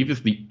 which I believe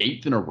is the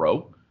 8th in a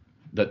row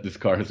that this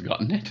car has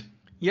gotten it.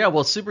 Yeah,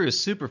 well, Subaru is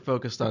super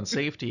focused on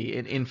safety.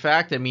 In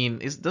fact, I mean,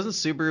 doesn't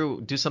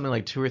Subaru do something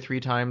like 2 or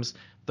 3 times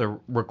the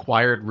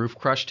required roof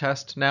crush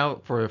test now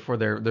for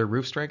their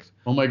roof strength?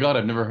 Oh my God,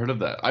 I've never heard of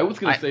that. I was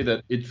going to say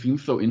that it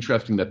seems so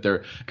interesting that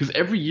because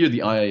every year the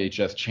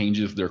IIHS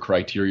changes their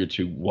criteria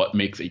to what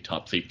makes a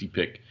top safety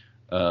pick.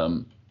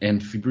 And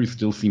Subaru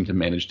still seem to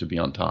manage to be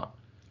on top.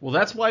 Well,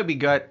 that's why we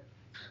got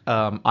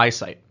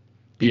EyeSight,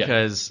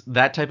 because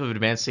that type of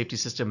advanced safety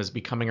system is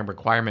becoming a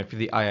requirement for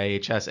the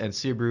IIHS, and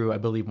Subaru, I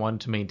believe,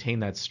 wanted to maintain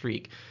that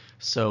streak.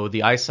 So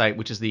the EyeSight,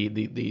 which is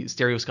the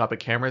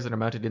stereoscopic cameras that are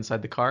mounted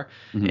inside the car,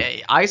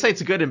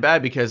 EyeSight's good and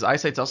bad, because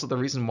EyeSight's also the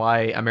reason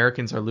why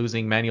Americans are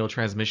losing manual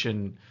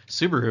transmission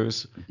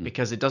Subarus,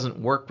 because it doesn't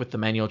work with the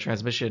manual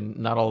transmission.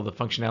 Not all of the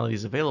functionality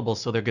is available,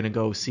 so they're going to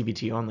go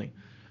CVT only.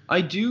 I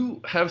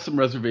do have some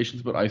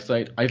reservations about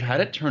EyeSight. I've had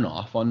it turn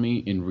off on me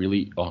in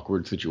really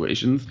awkward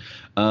situations,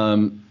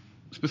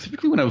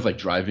 specifically when I was like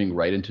driving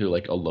right into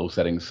like a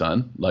low-setting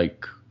sun.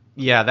 Like,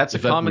 yeah, that's a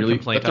common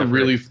complaint. That's a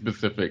really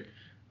specific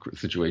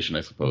situation,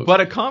 I suppose. But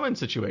a common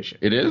situation.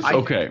 It is?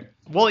 Okay.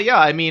 Well, yeah,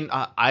 I mean,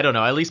 I don't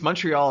know. At least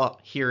Montreal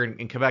here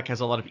in Quebec has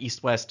a lot of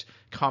east-west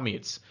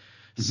commutes.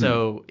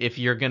 So if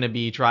you're going to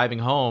be driving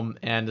home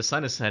and the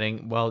sun is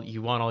setting, well,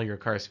 you want all your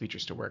car's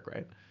features to work,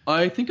 right?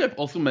 I think I've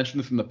also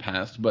mentioned this in the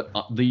past, but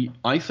the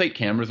EyeSight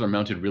cameras are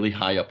mounted really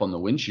high up on the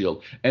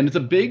windshield, and it's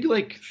a big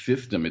like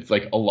system. It's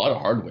like a lot of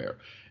hardware,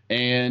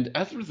 and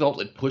as a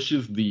result, it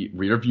pushes the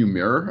rear view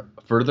mirror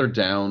further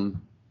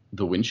down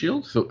the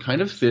windshield, so it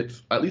kind of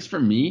sits. At least for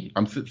me,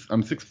 I'm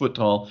 6 foot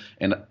tall,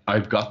 and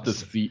I've got the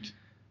seat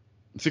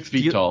 6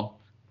 feet tall.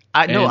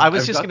 I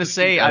was just going to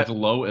say as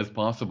low as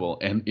possible,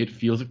 and it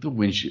feels like the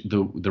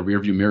windshield, the rear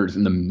view mirror is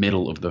in the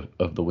middle of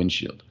the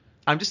windshield.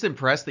 I'm just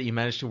impressed that you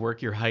managed to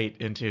work your height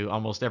into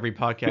almost every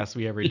podcast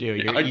we ever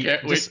do. I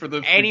can't wait for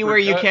this. Anywhere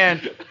you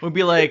can, we'll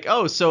be like,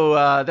 oh, so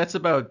that's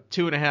about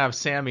 2.5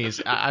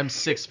 Sammys. I'm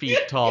 6 feet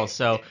tall,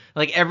 so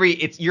like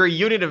you're a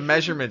unit of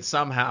measurement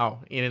somehow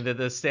in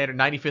the standard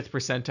 95th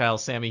percentile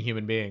Sammy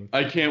human being.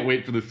 I can't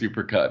wait for the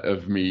supercut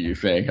of me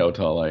saying how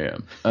tall I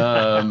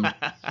am.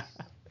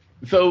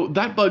 So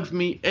that bugs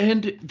me.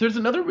 And there's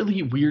another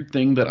really weird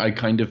thing that I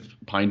kind of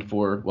pined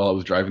for while I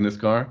was driving this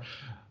car.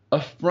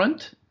 A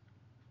front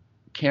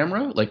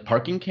camera, like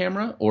parking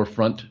camera or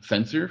front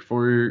sensor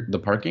for the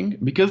parking,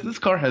 because this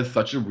car has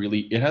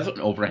it has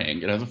an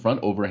overhang, it has a front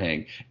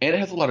overhang, and it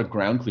has a lot of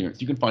ground clearance.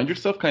 You can find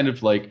yourself kind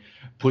of like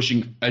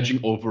edging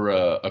over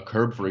a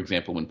curb, for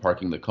example, when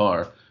parking the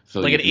car. So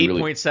like an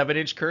 8.7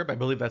 inch curb, I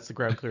believe that's the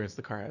ground clearance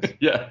the car has.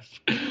 Yes.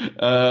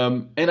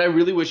 And I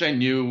really wish I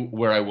knew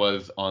where I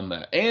was on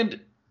that.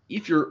 And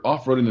if you're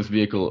off-roading this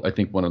vehicle, I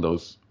think one of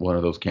those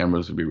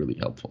cameras would be really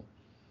helpful.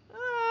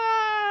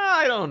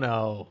 I don't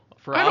know.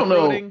 For I off-roading?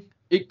 don't know.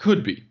 It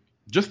could be.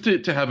 Just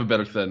to have a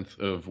better sense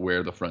of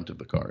where the front of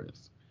the car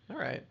is. All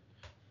right.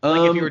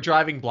 Like if you were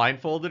driving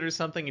blindfolded or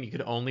something and you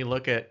could only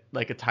look at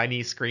like a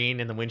tiny screen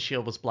and the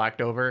windshield was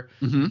blacked over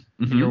and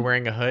you were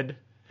wearing a hood.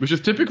 Which is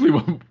typically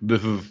what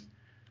this is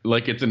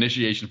like. It's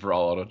initiation for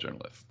all auto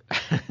journalists.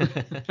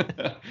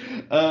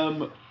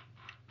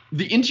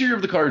 The interior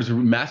of the car is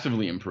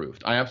massively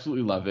improved. I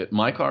absolutely love it.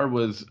 My car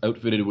was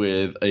outfitted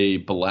with a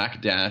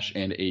black dash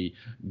and a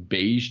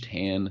beige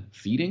tan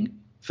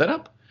seating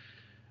setup.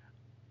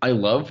 I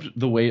loved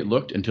the way it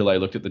looked until I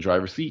looked at the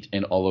driver's seat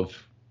and all of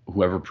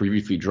whoever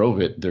previously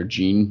drove it, their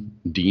gene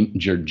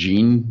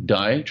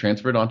dye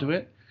transferred onto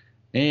it,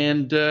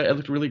 and it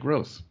looked really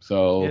gross.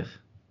 So Yeah,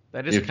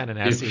 that is kind of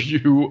nasty.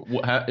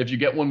 If you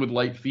get one with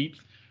light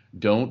seats,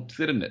 don't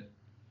sit in it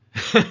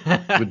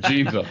with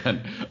jeans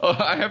on. Oh,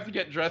 I have to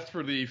get dressed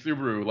for the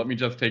Subaru. Let me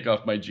just take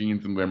off my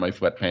jeans and wear my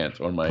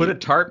sweatpants or my Put a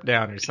tarp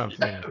down or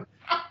something.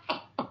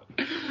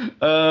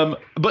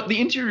 But the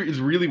interior is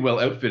really well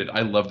outfitted.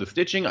 I love the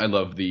stitching. I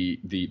love the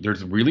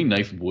there's really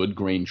nice wood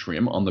grain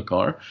trim on the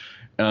car.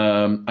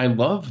 I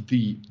love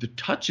the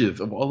touches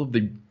of all of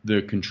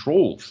the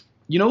controls.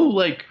 You know,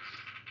 like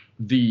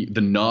the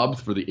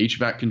knobs for the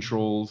HVAC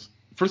controls.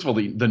 First of all,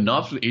 the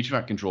knobs for the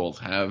HVAC controls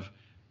have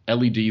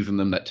LEDs in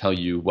them that tell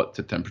you what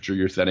the temperature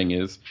your setting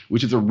is,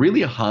 which is a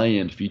really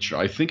high-end feature.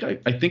 I think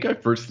I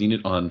first seen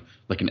it on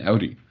like an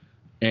Audi.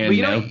 And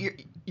Well,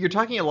 you're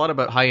talking a lot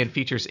about high-end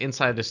features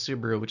inside the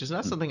Subaru, which is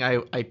not something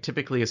I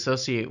typically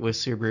associate with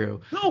Subaru.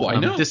 No, I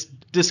know.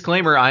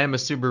 Disclaimer, I am a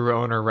Subaru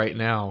owner right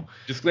now.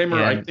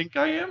 Disclaimer, And- I think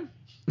I am.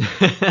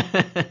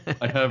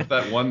 I have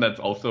that one that's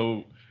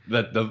also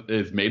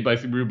is made by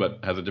Subaru but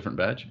has a different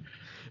badge.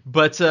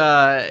 But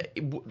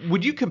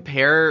would you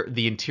compare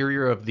the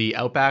interior of the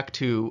Outback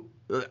to?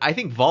 I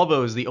think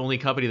Volvo is the only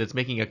company that's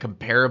making a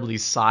comparably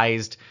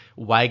sized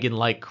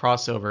wagon-like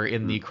crossover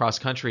in the cross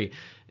country.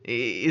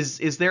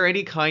 Is there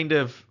any kind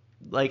of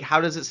like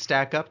how does it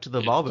stack up to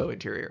the Volvo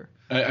interior?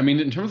 I mean,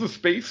 in terms of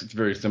space, it's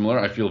very similar.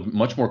 I feel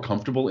much more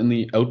comfortable in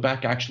the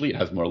Outback, actually. It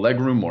has more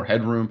legroom, more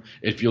headroom.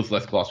 It feels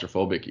less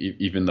claustrophobic,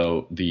 even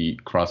though the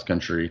cross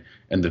country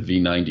and the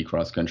V90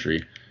 cross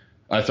country,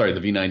 the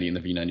V90 and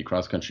the V90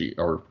 cross country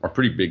are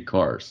pretty big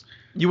cars.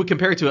 You would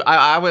compare it to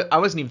I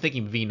wasn't even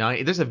thinking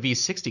V9. There's a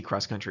V60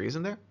 cross country,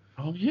 isn't there?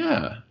 Oh,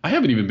 yeah. I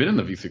haven't even been in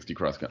the V60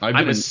 cross country.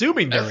 I'm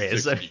assuming there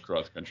is. S60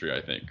 cross country,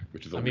 I think,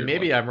 which is a weird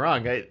maybe one. I'm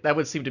wrong. That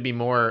would seem to be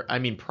more,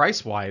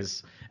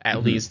 price-wise,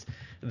 at least,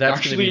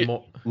 that's going to be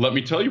more. Let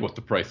me tell you what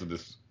the price of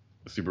this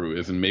Subaru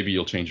is, and maybe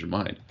you'll change your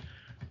mind.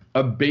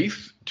 A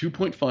base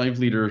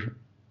 2.5-liter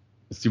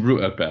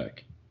Subaru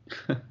Outback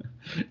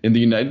in the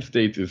United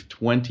States is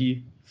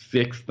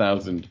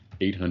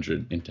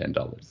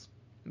 $26,810.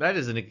 That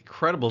is an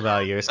incredible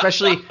value,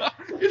 especially.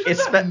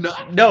 Isn't that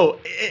nuts? No,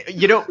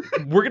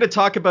 we're going to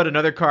talk about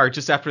another car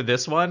just after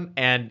this one,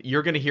 and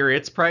you're going to hear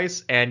its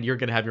price, and you're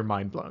going to have your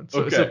mind blown.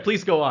 So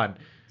please go on.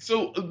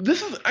 So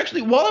this is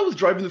actually, while I was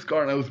driving this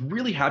car, and I was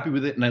really happy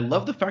with it, and I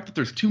love the fact that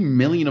there's 2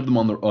 million of them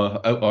on the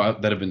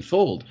that have been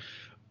sold.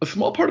 A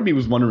small part of me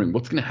was wondering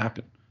what's going to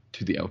happen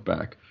to the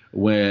Outback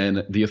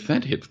when the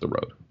Ascent hits the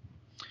road,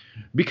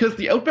 because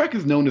the Outback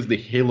is known as the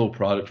halo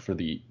product for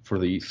the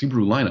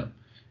Subaru lineup.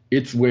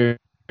 It's where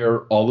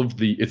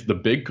it's the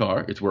big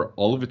car. It's where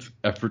all of its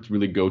efforts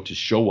really go to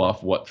show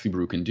off what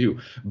Subaru can do.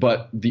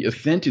 But the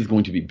Ascent is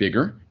going to be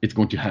bigger. It's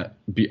going to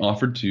be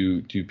offered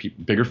to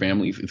bigger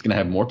families. It's going to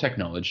have more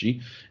technology.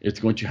 It's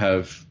going to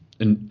have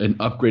an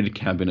upgraded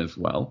cabin as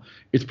well.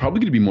 It's probably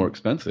going to be more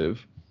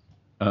expensive.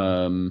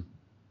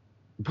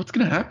 What's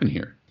going to happen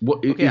here?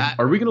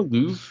 Are we going to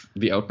lose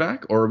the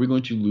Outback, or are we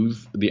going to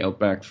lose the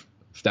Outback's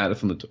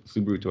status on the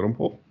Subaru totem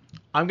pole?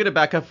 I'm going to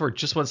back up for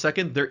just 1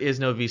 second. There is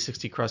no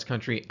V60 cross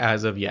country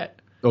as of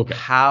yet. Okay.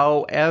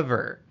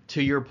 However,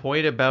 to your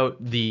point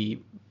about the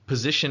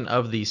position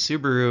of the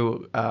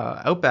Subaru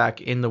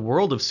Outback in the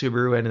world of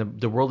Subaru and in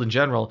the world in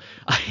general,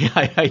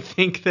 I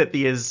think that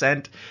the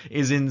Ascent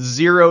is in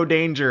zero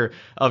danger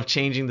of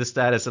changing the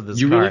status of this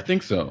car. You really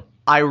think so?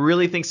 I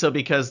really think so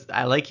because,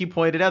 like you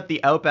pointed out,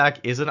 the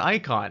Outback is an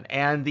icon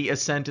and the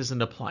Ascent is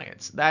an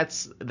appliance.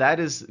 That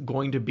is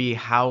going to be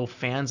how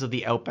fans of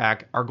the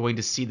Outback are going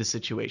to see the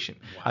situation.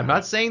 Wow. I'm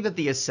not saying that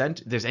the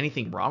Ascent, there's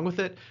anything wrong with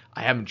it.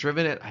 I haven't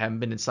driven it. I haven't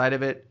been inside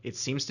of it. It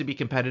seems to be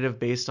competitive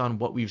based on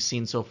what we've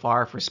seen so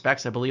far. For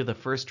specs, I believe the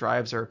first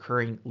drives are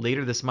occurring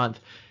later this month.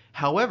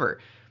 However,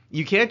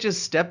 you can't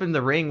just step in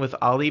the ring with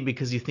Ali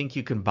because you think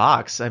you can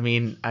box. I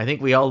mean, I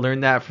think we all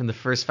learned that from the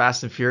first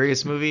Fast and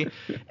Furious movie.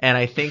 And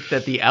I think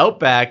that the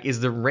Outback is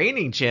the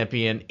reigning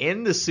champion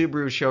in the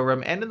Subaru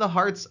showroom and in the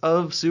hearts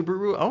of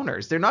Subaru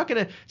owners. They're not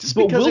going to just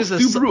but because will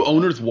there's Subaru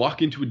owners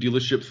walk into a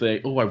dealership,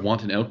 say, "Oh, I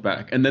want an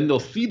Outback," and then they'll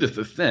see this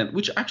Ascent,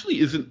 which actually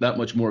isn't that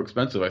much more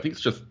expensive. I think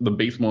it's just the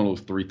base model is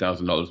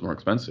 $3,000 more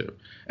expensive,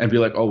 and be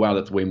like, "Oh, wow,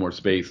 that's way more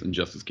space and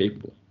just as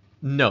capable."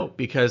 No,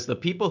 because the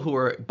people who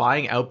are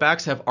buying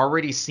Outbacks have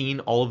already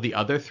seen all of the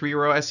other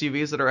three-row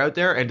SUVs that are out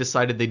there and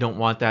decided they don't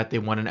want that. They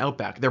want an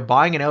Outback. They're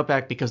buying an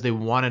Outback because they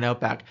want an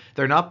Outback.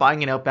 They're not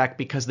buying an Outback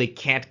because they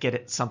can't get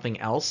it something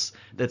else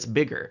that's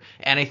bigger.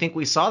 And I think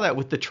we saw that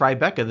with the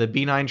Tribeca, the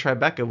B9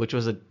 Tribeca, which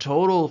was a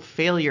total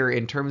failure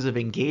in terms of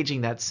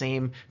engaging that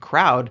same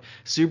crowd.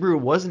 Subaru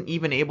wasn't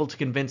even able to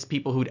convince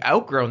people who'd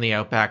outgrown the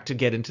Outback to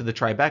get into the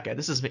Tribeca.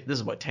 This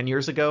is what, 10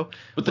 years ago?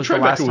 But the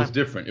Tribeca was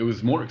different. It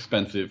was more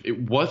expensive. It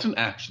wasn't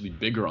actually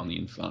bigger on the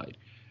inside.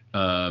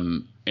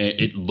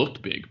 It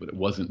looked big, but it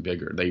wasn't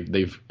bigger.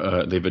 They've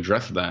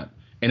addressed that,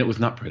 and it was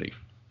not pretty.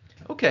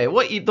 Okay,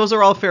 well, those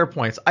are all fair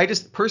points. I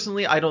just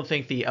personally, I don't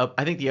think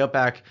I think the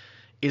Outback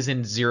is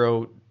in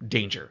zero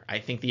danger. I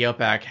think the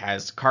Outback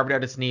has carved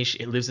out its niche.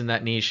 It lives in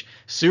that niche.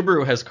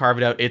 Subaru has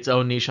carved out its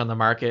own niche on the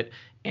market.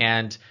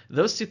 And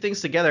those two things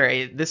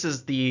together, this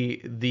is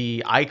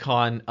the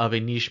icon of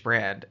a niche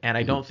brand. And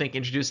I don't think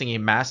introducing a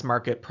mass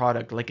market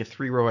product like a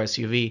three-row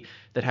SUV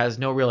that has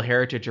no real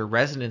heritage or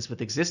resonance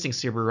with existing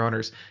Subaru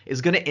owners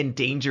is going to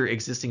endanger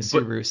existing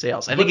Subaru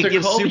sales. I think it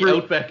gives Subaru the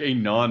Outback a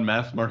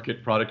non-mass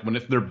market product when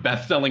it's their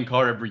best-selling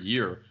car every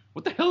year.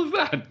 What the hell is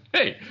that?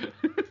 Hey,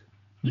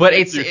 but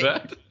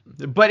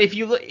but if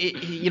you look,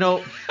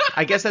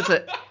 I guess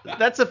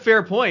that's a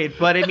fair point.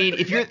 But I mean,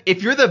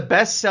 if you're the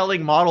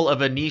best-selling model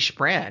of a niche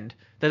brand,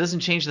 that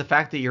doesn't change the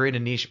fact that you're in a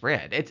niche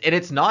brand.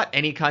 It's not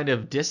any kind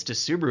of diss to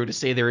Subaru to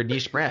say they're a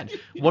niche brand.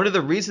 One of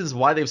the reasons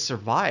why they've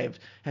survived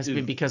has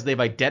been because they've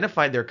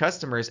identified their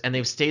customers and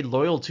they've stayed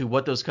loyal to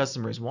what those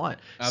customers want.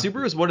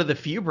 Absolutely. Subaru is one of the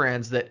few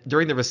brands that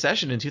during the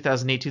recession in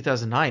 2008,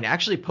 2009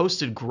 actually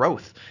posted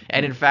growth,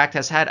 and in fact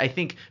has had, I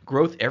think,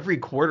 growth every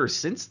quarter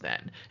since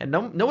then. And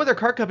no other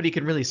car company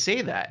can really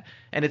say that.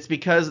 And it's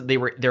because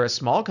they're a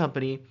small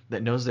company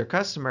that knows their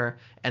customer,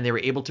 and they were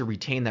able to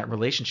retain that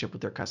relationship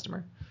with their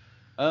customer.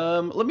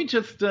 Let me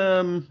just.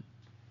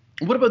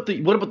 What about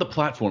the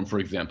platform, for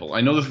example?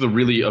 I know this is a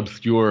really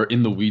obscure,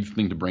 in the weeds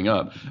thing to bring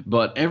up,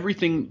 but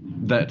everything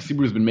that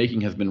Subaru's been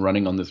making has been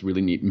running on this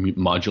really neat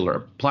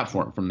modular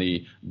platform. From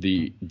the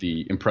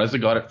Impreza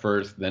got it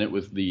first, then it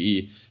was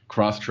the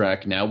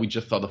Crosstrek. Now we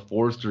just saw the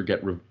Forester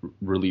get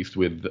released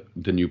with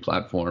the new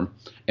platform,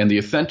 and the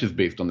Ascent is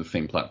based on the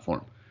same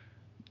platform.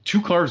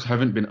 Two cars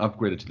haven't been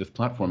upgraded to this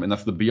platform, and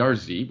that's the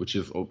BRZ, which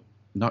is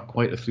not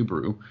quite a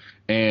Subaru,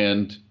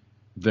 and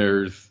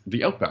there's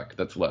the Outback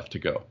that's left to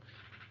go.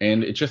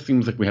 And it just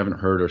seems like we haven't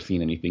heard or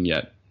seen anything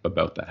yet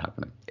about that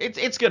happening.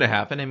 It's going to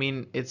happen. I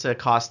mean, it's a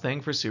cost thing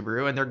for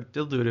Subaru, and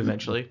they'll do it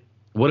eventually.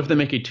 What if they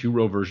make a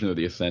two-row version of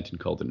the Ascent and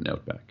called it an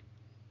Outback?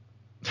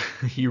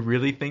 You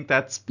really think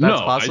that's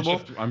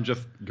possible?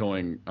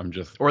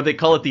 Or they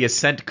call it the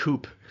Ascent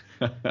Coupe.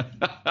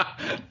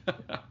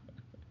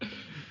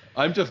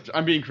 I'm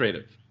being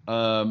creative.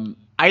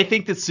 I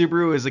think that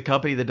Subaru is a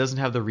company that doesn't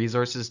have the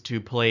resources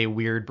to play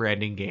weird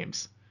branding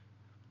games.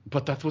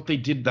 But that's what they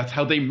did. That's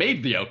how they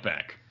made the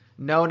Outback.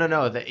 No.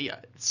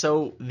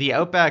 So the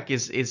Outback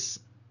is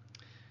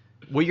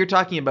what you're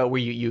talking about, where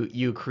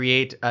you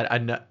create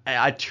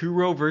a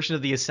two-row version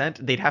of the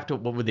Ascent. They'd have to.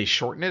 What would they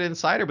shorten it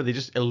inside, or would they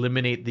just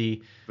eliminate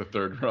the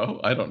third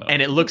row? I don't know.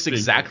 And it looks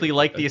exactly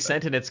like the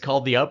Ascent, and it's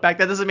called the Outback.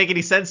 That doesn't make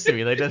any sense to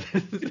me.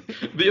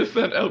 The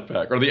Ascent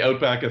Outback or the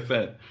Outback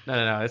Ascent.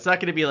 No. It's not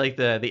going to be like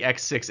the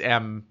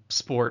X6M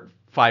Sport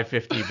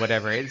 550,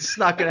 whatever. It's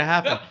not going to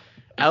happen.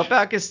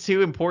 Outback is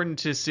too important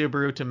to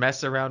Subaru to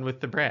mess around with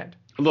the brand.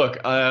 Look,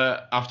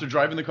 after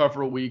driving the car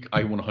for a week,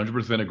 I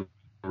 100%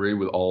 agree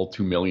with all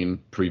 2 million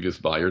previous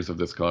buyers of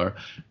this car.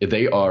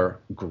 They are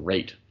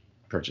great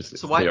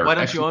purchases. So why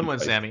don't you own one,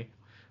 Sammy?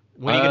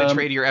 When are you going to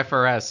trade your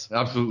FRS?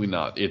 Absolutely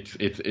not.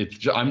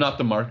 I'm not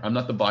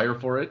the buyer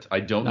for it. I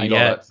don't need all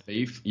that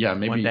space. Yeah,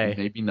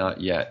 maybe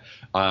not yet.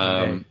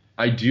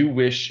 I do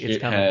wish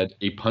it had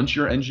a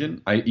punchier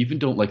engine. I even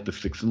don't like the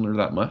six-cylinder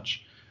that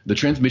much. The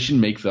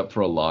transmission makes up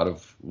for a lot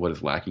of what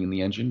is lacking in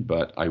the engine,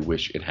 but I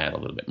wish it had a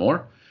little bit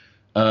more.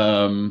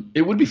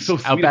 It would be so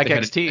sweet. Outback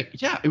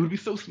XT. It would be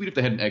so sweet if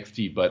they had an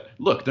XT. But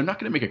look, they're not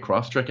going to make a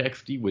Crosstrek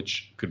XT,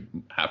 which could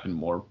happen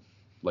more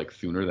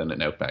sooner than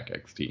an Outback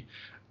XT.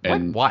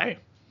 And why?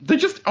 They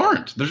just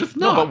aren't. They're just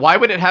not. No, but why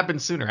would it happen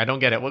sooner? I don't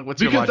get it.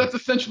 What's your logic? Because that's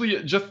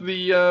essentially just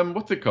the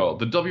what's it called?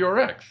 The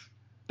WRX.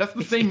 That's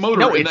the same motor.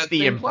 No, it's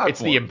the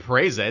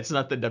Impreza. It's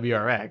not the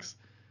WRX.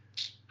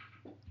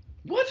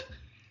 What?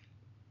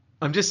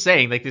 I'm just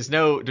saying, there's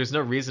no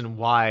reason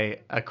why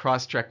a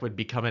Crosstrek would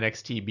become an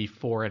XT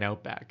before an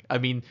Outback. I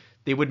mean,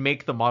 they would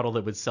make the model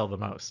that would sell the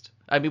most.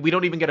 I mean, we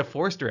don't even get a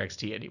Forester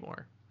XT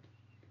anymore.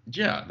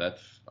 Yeah,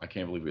 I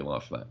can't believe we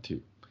lost that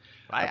too.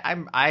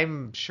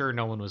 I'm sure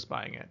no one was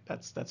buying it.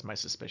 That's my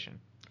suspicion.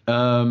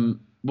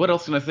 What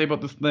else can I say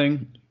about this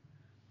thing?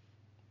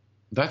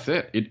 That's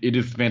it. It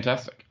is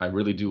fantastic. I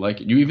really do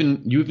like it. You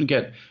even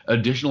get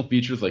additional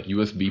features like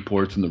USB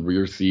ports in the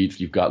rear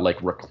seats. You've got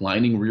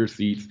reclining rear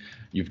seats.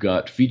 You've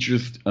got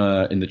features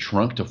in the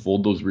trunk to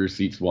fold those rear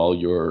seats while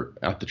you're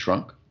at the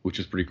trunk, which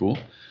is pretty cool.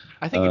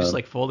 I think you just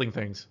like folding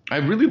things. I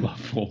really love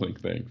folding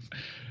things.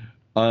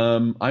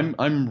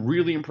 I'm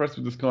really impressed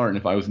with this car, and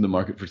if I was in the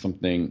market for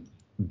something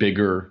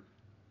bigger,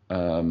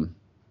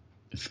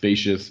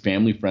 spacious,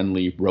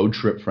 family-friendly, road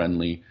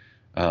trip-friendly,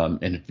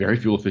 and very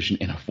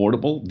fuel-efficient and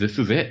affordable. This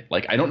is it.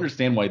 Like, I don't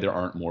understand why there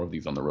aren't more of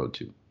these on the road,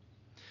 too.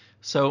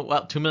 So,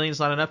 well, 2 million is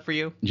not enough for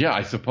you? Yeah,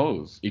 I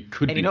suppose. It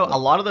could And be. you know, a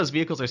lot of those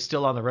vehicles are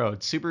still on the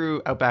road.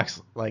 Subaru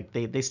Outbacks, like,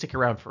 they stick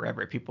around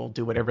forever. People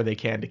do whatever they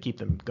can to keep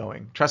them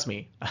going. Trust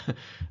me.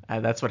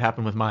 That's what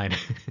happened with mine.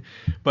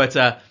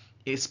 But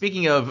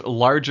speaking of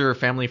larger,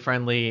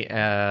 family-friendly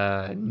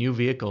new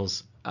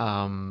vehicles,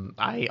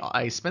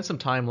 I spent some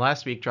time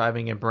last week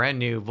driving a brand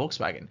new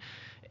Volkswagen.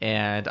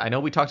 And I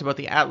know we talked about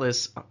the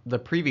Atlas the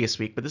previous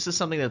week, but this is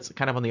something that's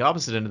kind of on the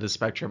opposite end of the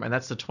spectrum, and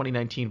that's the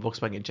 2019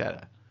 Volkswagen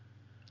Jetta.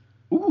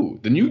 Ooh,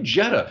 the new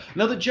Jetta.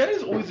 Now, the Jetta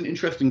is always an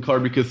interesting car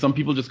because some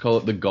people just call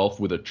it the Golf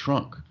with a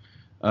trunk.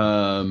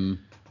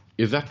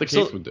 Is that the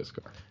case with this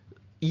car?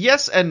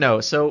 Yes and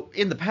no. So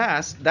in the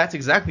past, that's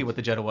exactly what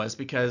the Jetta was,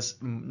 because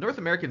North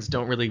Americans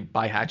don't really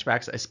buy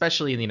hatchbacks,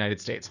 especially in the United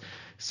States.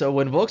 So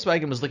when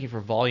Volkswagen was looking for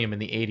volume in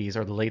the 80s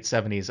or the late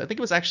 70s, I think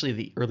it was actually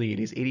the early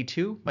 80s,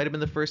 82 might have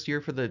been the first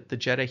year for the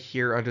Jetta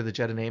here under the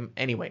Jetta name.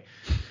 Anyway,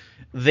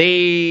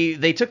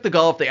 they took the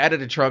Golf, they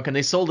added a trunk, and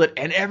they sold it,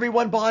 and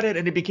everyone bought it,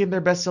 and it became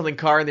their best-selling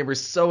car, and they were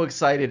so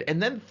excited.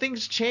 And then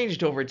things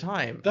changed over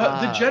time.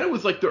 The Jetta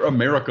was like their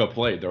America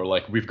play. They were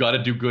like, we've got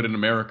to do good in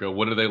America.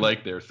 What do they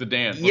like there?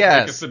 Sedan. Let's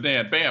Yes. make a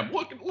sedan. Bam.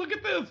 Look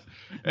at this.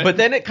 But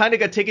then it kind of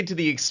got taken to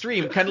the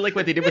extreme, kind of like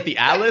what they did with the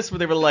Atlas, where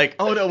they were like,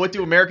 oh no, what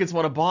do Americans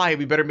want to buy?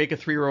 We better make a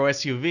 3-row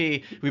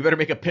SUV. We better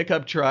make a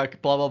pickup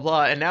truck, blah, blah,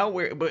 blah. And now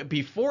but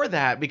before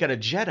that, we got a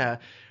Jetta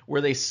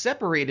where they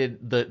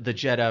separated the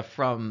Jetta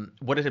from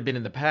what it had been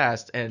in the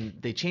past, and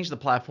they changed the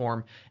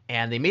platform,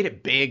 and they made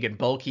it big and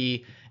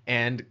bulky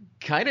and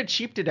kind of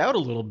cheaped it out a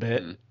little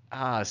bit.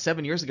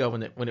 7 years ago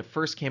when it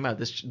first came out,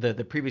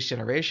 the previous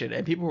generation,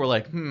 and people were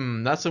like,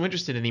 not so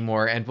interested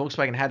anymore, and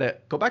Volkswagen had to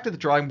go back to the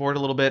drawing board a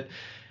little bit.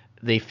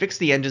 They fixed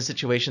the engine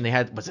situation.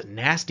 They was a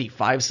nasty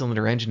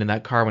 5-cylinder engine in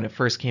that car when it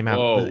first came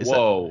out.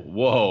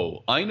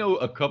 Whoa. I know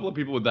a couple of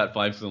people with that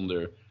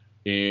 5-cylinder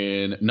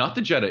in, not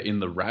the Jetta,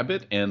 in the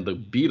Rabbit and the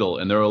Beetle,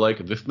 and they were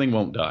like, this thing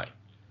won't die.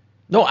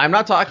 No, I'm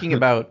not talking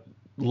about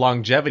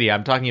longevity.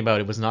 I'm talking about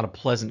it was not a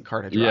pleasant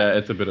car to drive. Yeah,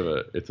 it's a bit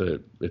of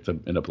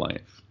an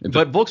appliance.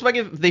 But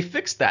Volkswagen, they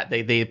fixed that.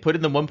 They put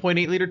in the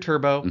 1.8 liter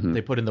turbo. Mm-hmm.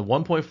 They put in the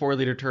 1.4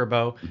 liter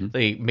turbo. Mm-hmm.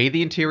 They made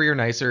the interior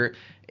nicer.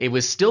 It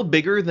was still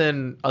bigger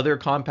than other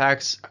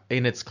compacts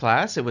in its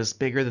class. It was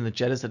bigger than the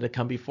Jettas that had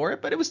come before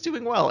it, but it was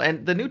doing well.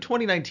 And the new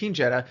 2019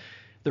 Jetta,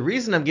 the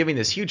reason I'm giving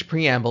this huge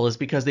preamble is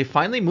because they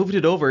finally moved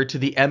it over to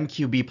the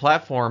MQB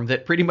platform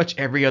that pretty much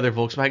every other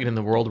Volkswagen in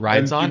the world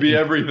rides on. MQB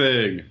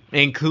everything.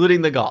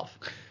 Including the Golf.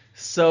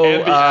 So,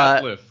 and the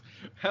Atlas.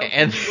 How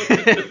and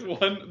can you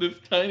look at this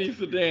tiny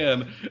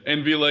sedan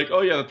and be like,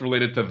 oh yeah, that's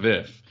related to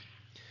this?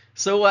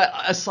 So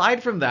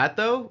aside from that,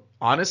 though,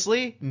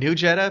 honestly, new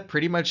Jetta,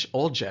 pretty much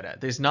old Jetta.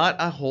 There's not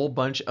a whole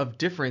bunch of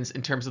difference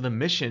in terms of the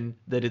mission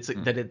that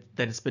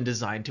it's been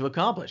designed to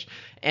accomplish.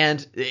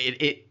 And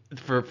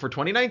for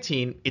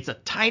 2019, it's a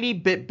tiny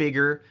bit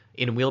bigger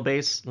in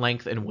wheelbase,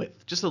 length, and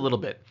width, just a little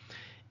bit.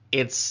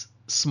 It's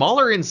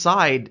smaller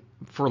inside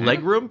for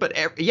legroom, but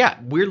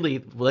weirdly,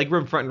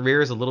 legroom front and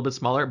rear is a little bit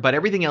smaller, but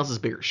everything else is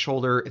bigger,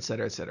 shoulder,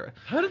 etc., etc.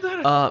 How did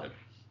that happen?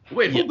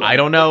 Wait, hold on. I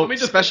don't know. Let me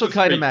just Special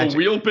kind of magic.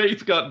 The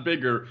wheelbase got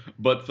bigger,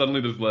 but suddenly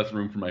there's less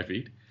room for my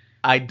feet.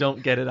 I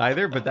don't get it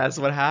either, but that's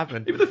what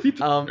happened. Even the seats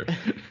are bigger.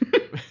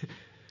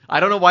 I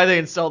don't know why they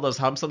installed those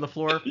humps on the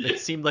floor. It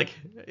seemed like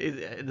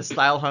the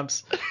style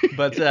humps,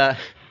 but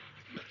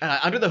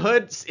under the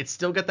hood, it's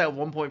still got that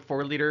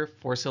 1.4 liter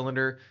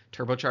 4-cylinder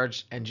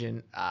turbocharged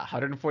engine,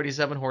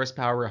 147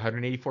 horsepower,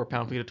 184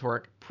 pound-feet of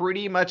torque,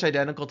 pretty much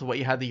identical to what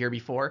you had the year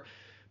before.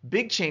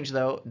 Big change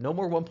though, no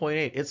more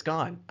 1.8. It's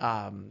gone.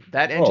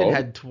 That engine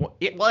had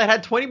it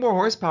had 20 more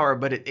horsepower,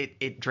 but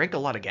it drank a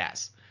lot of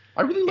gas.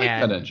 I really like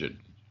that engine.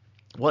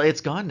 Well, it's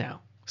gone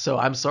now. So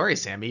I'm sorry,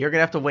 Sammy. You're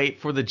gonna have to wait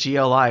for the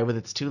GLI with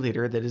its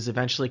 2-liter that is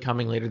eventually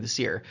coming later this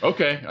year.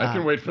 Okay, I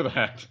can wait for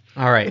that.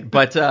 All right,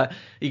 but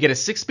you get a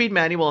 6-speed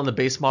manual on the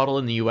base model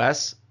in the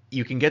U.S.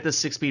 You can get the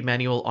 6-speed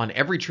manual on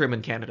every trim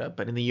in Canada,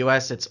 but in the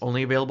U.S. it's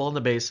only available on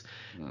the base.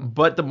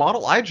 But the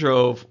model I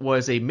drove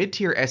was a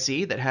mid-tier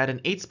SE that had an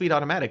 8-speed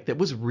automatic that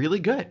was really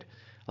good.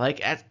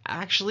 Like,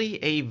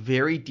 actually a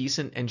very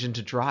decent engine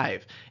to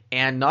drive.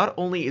 And not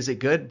only is it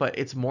good, but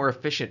it's more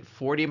efficient.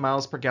 40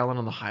 miles per gallon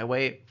on the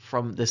highway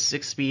from the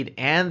 6-speed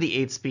and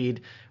the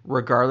 8-speed,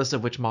 regardless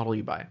of which model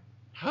you buy.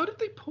 How did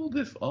they pull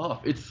this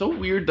off? It's so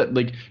weird that,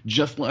 like,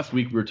 just last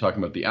week we were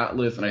talking about the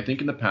Atlas, and I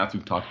think in the past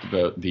we've talked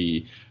about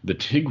the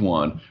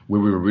Tiguan, where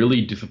we were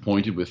really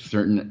disappointed with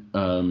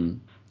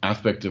certain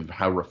aspects of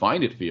how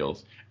refined it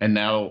feels. And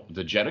now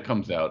the Jetta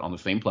comes out on the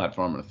same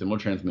platform and a similar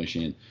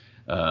transmission,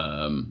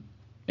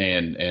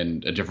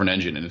 and a different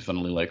engine, and it's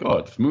suddenly like, oh,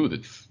 it's smooth,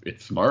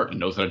 it's smart, and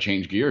knows how to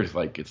change gears.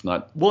 Like, it's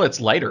not. Well, it's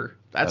lighter.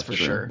 That's for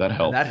true. sure. That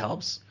helps. That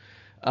helps.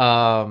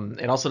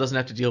 It also doesn't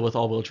have to deal with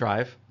all-wheel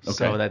drive, okay.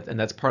 So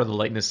that's part of the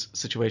lightness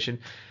situation.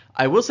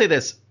 I will say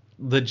this: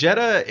 The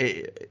Jetta,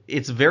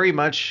 it's very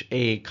much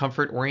a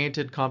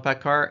comfort-oriented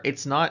compact car.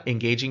 It's not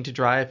engaging to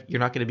drive. You're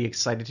not going to be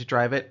excited to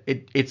drive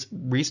it. It's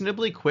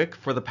reasonably quick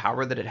for the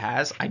power that it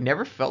has. I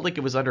never felt like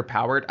it was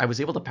underpowered. I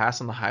was able to pass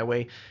on the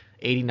highway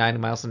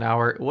 89 miles an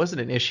hour. It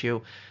wasn't an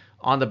issue.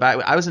 On the back,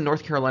 I was in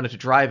North Carolina to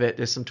drive it.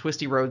 There's some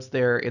twisty roads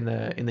there in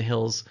the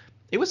hills.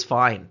 It was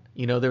fine.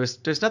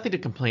 There's nothing to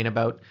complain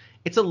about.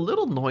 It's a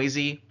little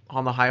noisy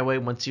on the highway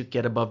once you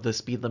get above the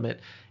speed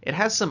limit. It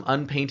has some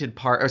unpainted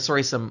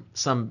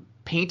some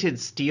painted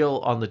steel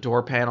on the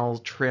door panel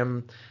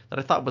trim that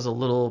I thought was a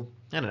little,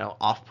 I don't know,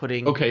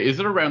 off-putting. Okay, is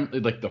it around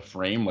like the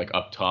frame, like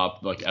up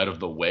top, like out of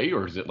the way,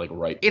 or is it like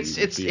right?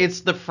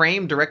 It's the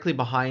frame directly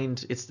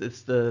behind. It's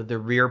the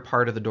rear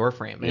part of the door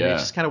frame, and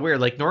it's just kind of weird.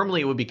 Like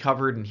normally it would be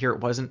covered, and here it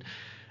wasn't.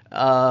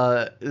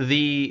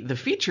 The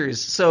features.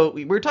 So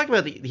we were talking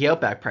about the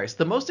Outback price.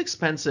 The most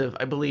expensive,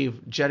 I believe,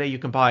 Jetta you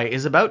can buy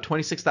is about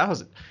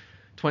 $26,000,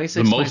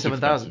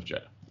 $27,000.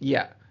 Jetta.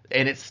 Yeah,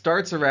 and it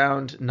starts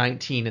around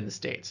 19 in the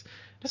States.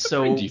 That's a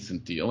pretty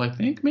decent deal, I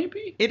think.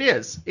 Maybe it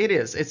is.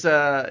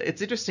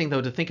 It's interesting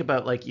though to think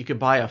about, like, you could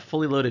buy a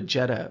fully loaded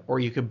Jetta or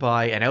you could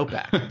buy an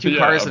Outback. Two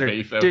cars that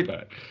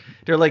are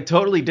they're like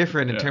totally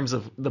different in terms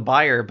of the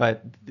buyer,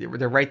 but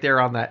they're right there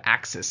on that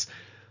axis.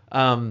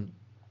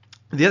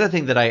 The other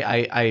thing that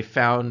I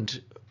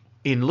found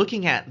in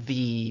looking at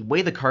the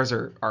way the cars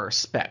are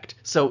spec'd,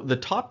 so the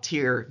top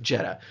tier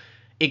Jetta,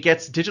 it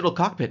gets digital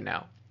cockpit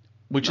now,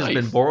 which has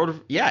been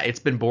borrowed. Yeah, it's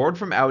been borrowed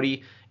from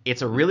Audi.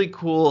 It's a really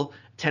cool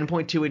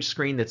 10.2-inch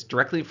screen that's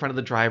directly in front of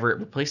the driver. It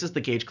replaces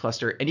the gauge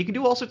cluster, and you can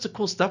do all sorts of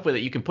cool stuff with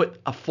it. You can put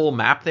a full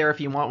map there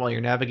if you want while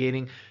you're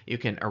navigating. You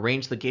can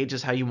arrange the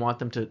gauges how you want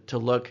them to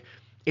look.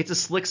 It's a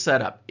slick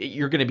setup.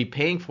 You're going to be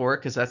paying for it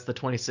because that's the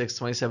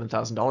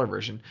 $27,000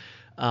 version.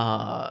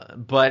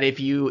 But if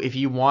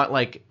you want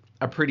like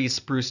a pretty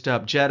spruced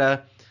up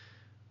Jetta,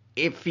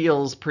 it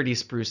feels pretty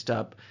spruced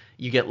up.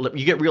 You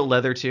get real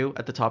leather too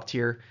at the top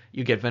tier.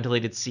 You get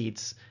ventilated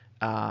seats.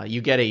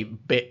 You get a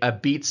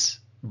Beats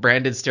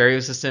branded stereo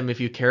system if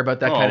you care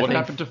about that kind of thing. What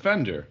happened to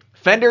Fender?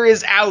 Fender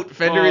is out.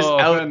 Fender is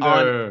out.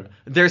 Fender.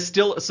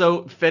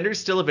 Fender's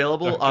still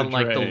available Dr. on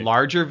like Dre. the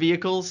larger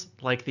vehicles,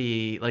 like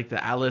the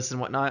Atlas and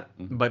whatnot.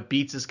 Mm-hmm. But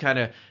Beats is kind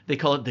of, they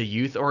call it the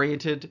youth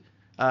oriented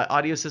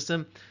audio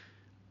system.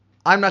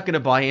 I'm not going to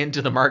buy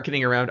into the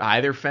marketing around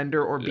either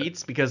Fender or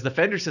Beats because the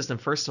Fender system,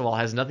 first of all,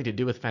 has nothing to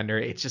do with Fender.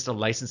 It's just a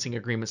licensing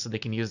agreement so they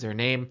can use their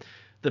name.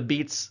 The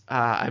Beats,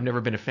 I've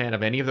never been a fan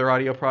of any of their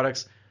audio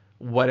products.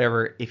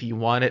 Whatever, if you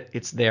want it,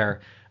 it's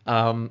there.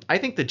 I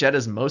think the Jetta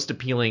is most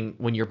appealing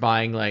when you're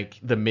buying like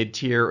the mid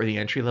tier or the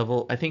entry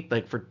level. I think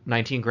like for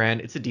 19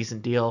 grand, it's a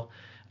decent deal.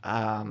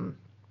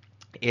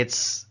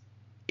 It's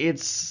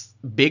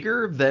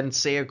bigger than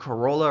say a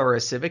Corolla or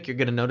a Civic. You're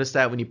going to notice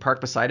that when you park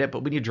beside it,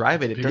 but when you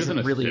drive it, it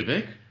doesn't really.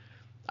 Civic?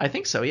 I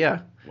think so,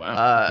 yeah.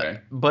 Wow. Okay.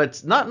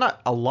 But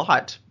not a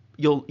lot.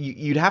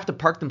 You'd have to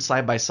park them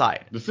side by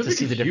side. The Civic to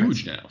see is the difference.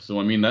 huge now, so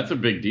I mean that's a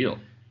big deal.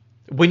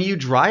 When you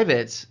drive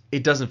it,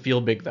 it doesn't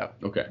feel big though.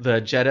 Okay. The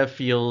Jetta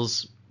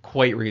feels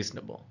quite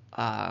reasonable.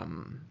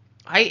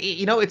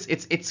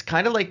 It's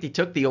kind of like they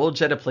took the old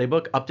Jetta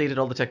playbook, updated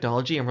all the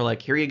technology, and we're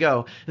like, here you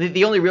go.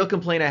 The only real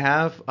complaint I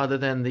have, other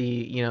than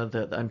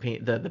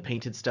the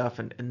painted stuff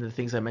and the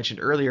things I mentioned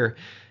earlier,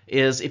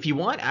 is if you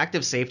want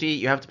active safety,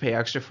 you have to pay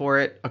extra for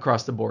it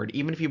across the board.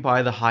 Even if you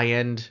buy the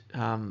high-end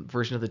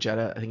version of the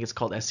Jetta, I think it's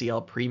called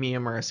SEL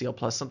Premium or SEL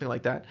Plus, something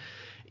like that.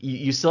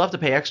 You still have to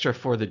pay extra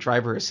for the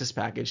driver assist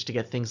package to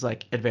get things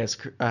like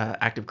advanced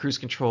active cruise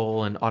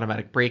control and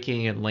automatic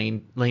braking and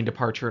lane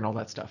departure and all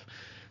that stuff.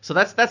 So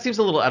that seems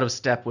a little out of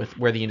step with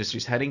where the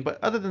industry's heading.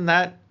 But other than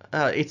that,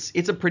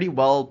 it's a pretty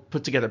well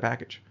put together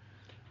package.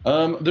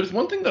 There's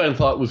one thing that I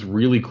thought was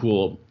really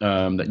cool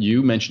that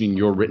you mentioned in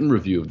your written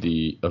review of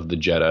the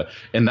Jetta,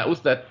 and that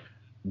was that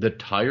the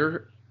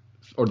tire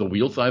or the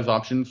wheel size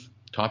options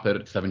top out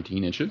at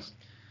 17 inches.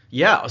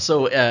 Yeah,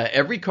 so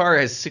every car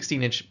has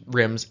 16-inch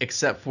rims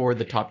except for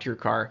the top-tier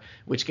car,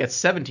 which gets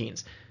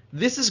 17s.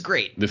 This is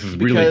great. This is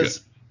really good.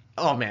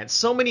 Oh, man,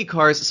 so many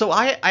cars. So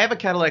I have a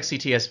Cadillac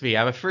CT-SV. I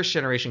have a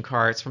first-generation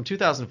car. It's from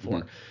 2004.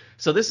 Mm-hmm.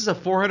 So this is a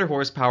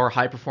 400-horsepower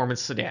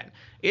high-performance sedan.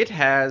 It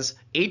has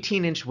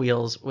 18-inch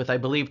wheels with, I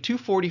believe,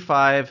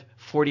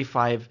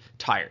 245/45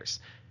 tires.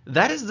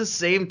 That is the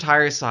same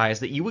tire size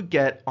that you would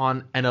get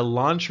on an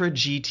Elantra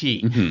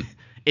GT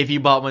if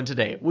you bought one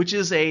today, which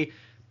is a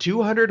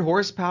 200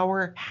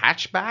 horsepower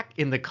hatchback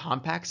in the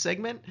compact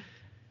segment.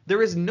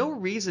 There is no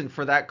reason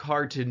for that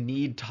car to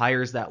need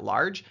tires that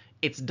large.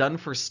 It's done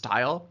for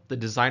style. The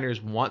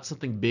designers want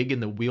something big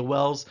in the wheel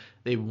wells.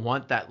 They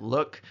want that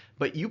look,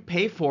 but you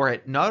pay for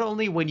it not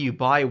only when you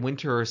buy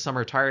winter or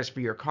summer tires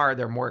for your car,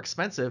 they're more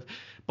expensive,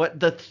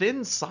 but the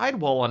thin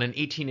sidewall on an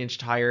 18-inch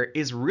tire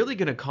is really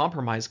going to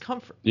compromise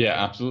comfort. Yeah,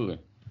 absolutely.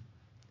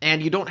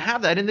 And you don't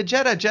have that in the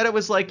Jetta. Jetta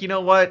was like, you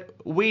know what?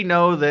 We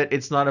know that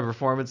it's not a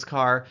performance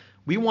car.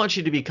 We want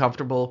you to be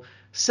comfortable.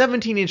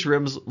 17-inch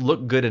rims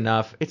look good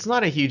enough. It's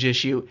not a huge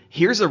issue.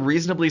 Here's a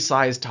reasonably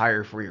sized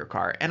tire for your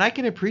car, and I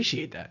can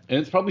appreciate that. And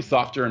it's probably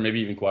softer and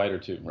maybe even quieter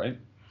too, right?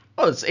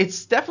 Oh,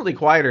 it's definitely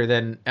quieter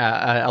than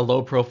a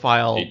low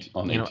profile.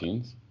 On You know,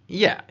 18s.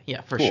 yeah,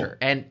 for Cool. sure.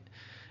 And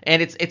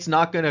it's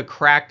not going to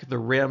crack the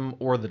rim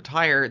or the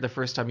tire the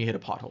first time you hit a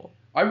pothole.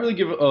 I really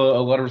give a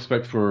lot of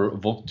respect to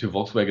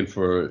Volkswagen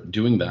for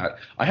doing that.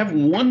 I have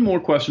one more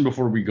question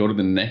before we go to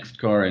the next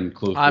car and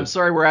close I'm this.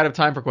 sorry, we're out of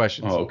time for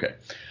questions. Oh, okay.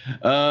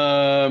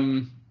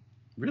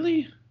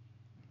 Really?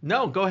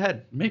 No, go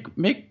ahead.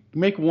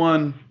 Make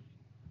one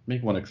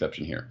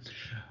exception here.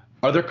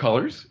 Are there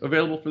colors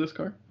available for this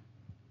car?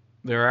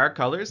 There are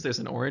colors. There's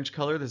an orange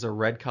color. There's a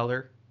red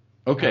color.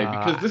 Okay,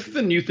 because this is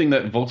a new thing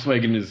that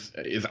Volkswagen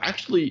is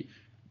actually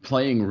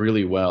playing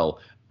really well.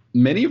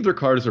 Many of their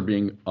cars are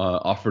being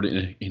offered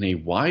in a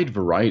wide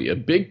variety, a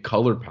big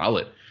color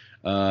palette,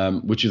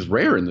 which is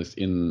rare in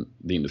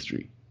the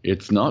industry.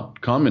 It's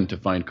not common to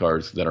find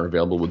cars that are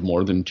available with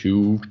more than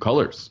 2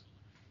 colors.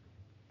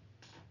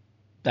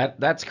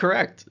 That's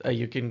correct.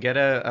 You can get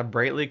a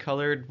brightly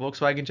colored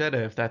Volkswagen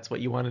Jetta if that's what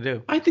you want to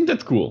do. I think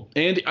that's cool.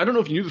 And I don't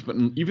know if you knew this, but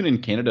even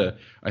in Canada,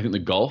 I think the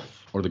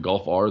Golf or the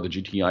Golf R, the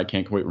GTI, I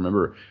can't quite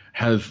remember,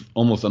 has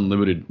almost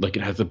unlimited, like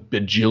it has a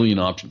bajillion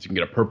options. You can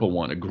get a purple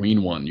one, a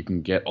green one. You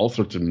can get all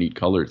sorts of neat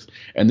colors.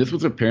 And this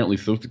was apparently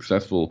so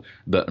successful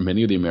that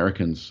many of the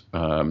Americans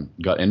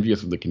got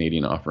envious of the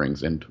Canadian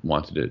offerings and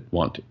want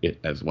it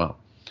as well,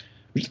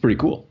 which is pretty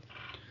cool.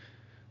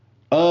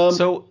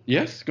 So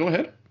yes, go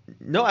ahead.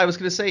 no, I was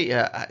going to say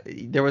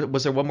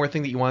was there one more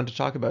thing that you wanted to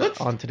talk about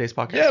on today's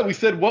podcast? Yeah, we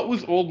said what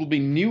was old will be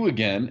new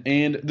again,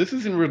 and this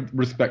is in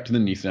respect to the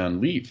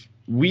Nissan Leaf.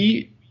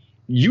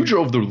 You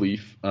drove the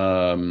Leaf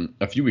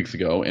a few weeks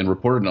ago and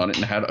reported on it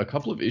and had a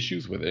couple of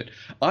issues with it.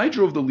 I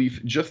drove the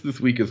Leaf just this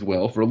week as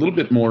well for a little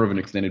bit more of an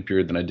extended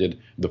period than I did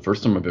the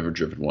first time I've ever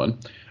driven one.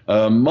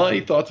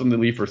 My thoughts on the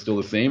Leaf are still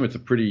the same. It's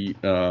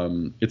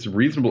it's a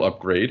reasonable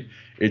upgrade.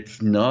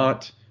 It's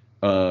not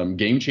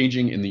game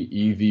changing in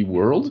the EV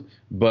world,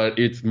 but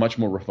it's much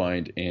more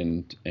refined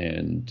and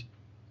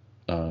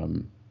what's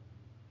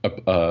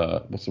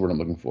the word I'm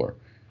looking for?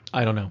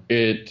 I don't know.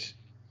 It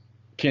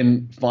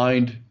can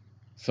find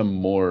some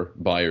more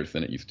buyers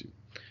than it used to.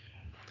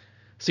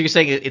 So you're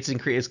saying it's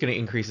going to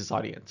increase its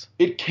audience?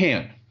 It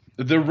can.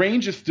 The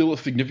range is still a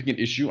significant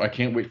issue. I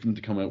can't wait for them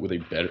to come out with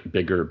a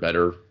bigger,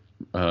 better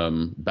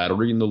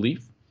battery in the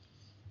Leaf.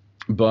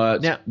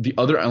 But now, the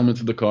other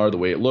elements of the car, the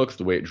way it looks,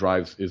 the way it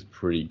drives, is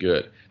pretty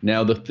good.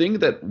 Now, the thing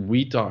that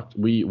we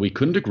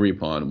couldn't agree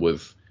upon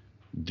was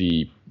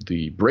the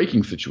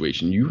braking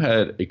situation. You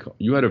had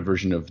a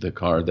version of the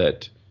car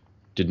that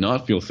did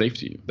not feel safe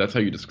to you. That's how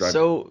you described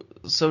it.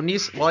 So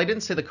Nissan, well, I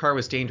didn't say the car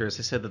was dangerous.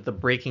 I said that the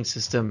braking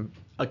system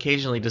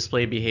occasionally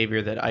displayed behavior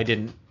that I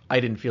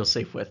didn't feel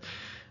safe with.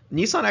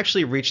 Nissan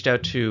actually reached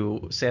out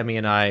to Sammy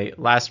and I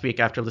last week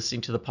after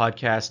listening to the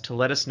podcast to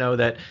let us know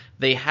that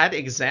they had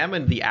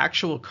examined the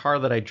actual car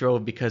that I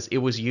drove because it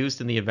was used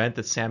in the event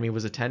that Sammy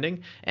was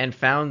attending, and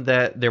found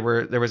that there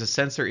was a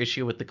sensor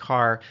issue with the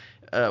car.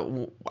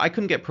 I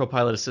couldn't get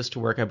ProPilot Assist to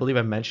work. I believe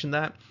I mentioned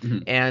that. Mm-hmm.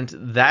 And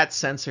that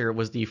sensor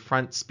was the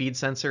front speed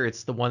sensor.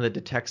 It's the one that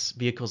detects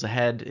vehicles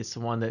ahead. It's the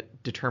one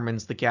that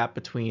determines the gap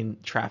between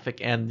traffic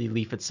and the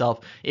Leaf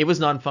itself. It was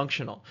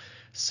non-functional.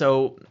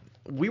 So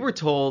we were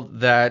told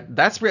that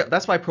that's why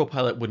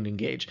ProPilot wouldn't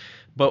engage.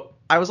 But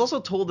I was also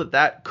told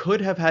that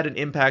could have had an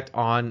impact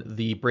on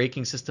the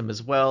braking system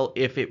as well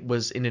if it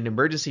was in an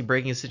emergency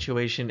braking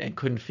situation and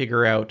couldn't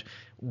figure out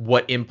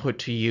what input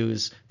to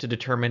use to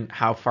determine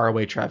how far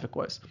away traffic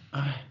was.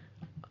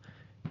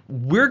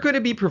 We're going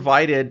to be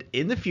provided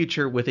in the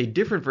future with a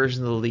different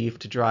version of the Leaf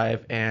to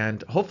drive,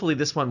 and hopefully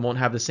this one won't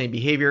have the same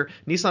behavior.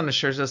 Nissan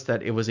assures us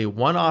that it was a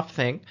one-off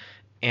thing,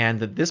 and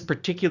that this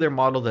particular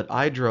model that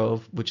I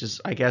drove, which is,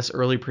 I guess,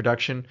 early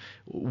production,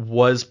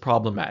 was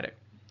problematic.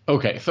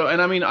 Okay, so,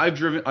 and I mean, I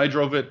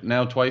drove it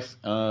now twice,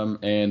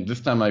 and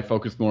this time I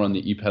focused more on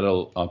the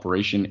e-pedal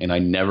operation, and I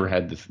never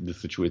had this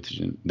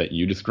situation that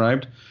you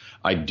described.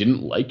 I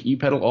didn't like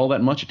e-pedal all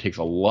that much. It takes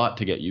a lot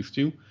to get used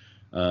to.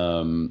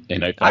 And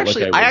I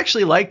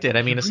actually liked it.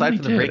 I mean, aside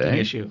from the braking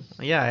issue,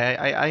 yeah,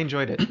 I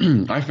enjoyed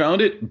it. I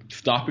found it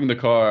stopping the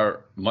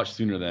car much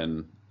sooner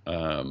than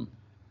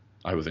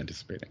I was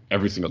anticipating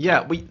every single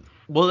time. Yeah,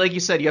 well, like you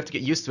said, you have to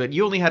get used to it.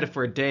 You only had it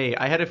for a day.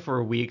 I had it for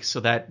a week,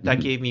 so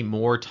that gave me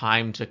more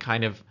time to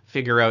kind of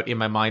figure out in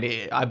my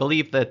mind. I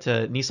believe that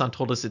Nissan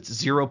told us it's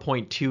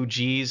 0.2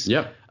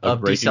 Gs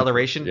of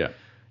deceleration.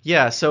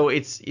 Yeah, so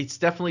it's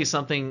definitely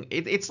something.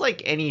 It's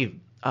like any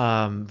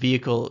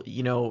vehicle,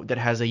 that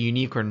has a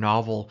unique or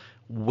novel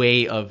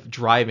way of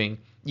driving.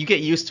 You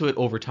get used to it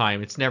over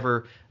time. It's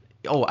never,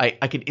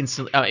 I could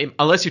instantly,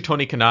 unless you're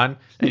Tony Kanaan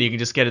and you can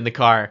just get in the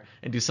car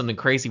and do something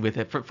crazy with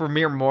it. For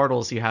mere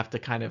mortals, you have to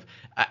kind of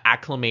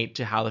acclimate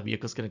to how the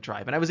vehicle's going to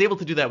drive. And I was able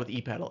to do that with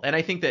e-pedal. And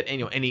I think that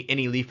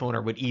any Leaf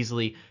owner would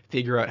easily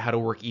figure out how to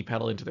work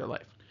e-pedal into their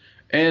life.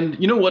 And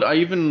you know what? I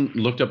even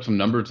looked up some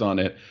numbers on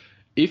it.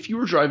 If you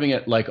were driving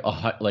at like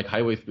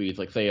highway speeds,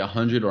 like say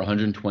 100 or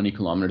 120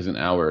 kilometers an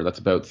hour, that's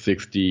about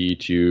 60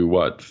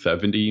 to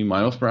 70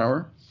 miles per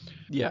hour.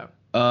 Yeah.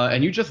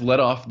 And you just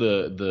let off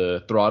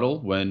the throttle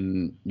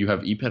when you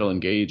have e-pedal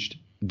engaged,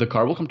 the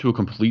car will come to a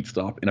complete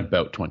stop in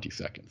about 20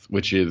 seconds,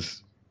 which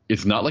is,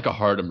 it's not like a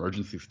hard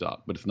emergency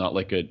stop, but it's not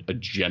like a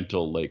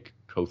gentle, like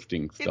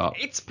coasting stop.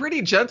 It's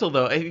pretty gentle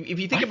though. If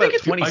you think I about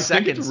think 20 I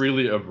seconds, think it's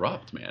really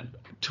abrupt, man.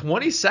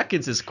 20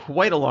 seconds is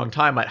quite a long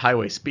time at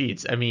highway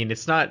speeds. I mean,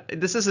 it's not.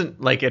 This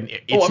isn't like an.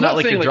 It's I'm not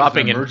like saying you're like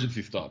dropping it's an an.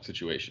 emergency stop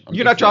situation.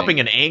 You're not dropping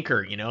an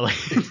anchor, you know.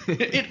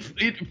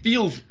 It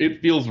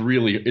feels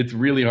really, it's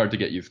really hard to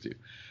get used to.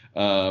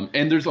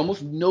 And there's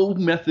almost no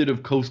method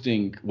of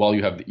coasting while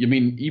you have the, I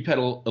mean,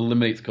 e-pedal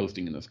eliminates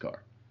coasting in this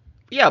car.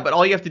 Yeah, but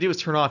all you have to do is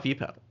turn off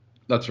e-pedal.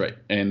 That's right.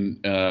 And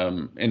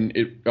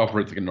it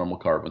operates like a normal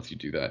car once you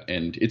do that.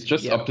 And it's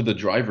just up to the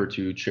driver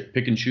to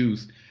pick and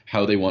choose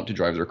how they want to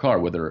drive their car,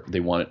 whether they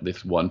want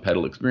this one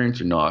pedal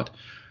experience or not.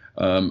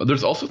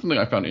 There's also something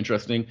I found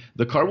interesting.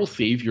 The car will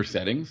save your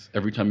settings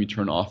every time you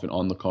turn off and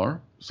on the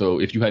car.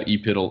 So if you had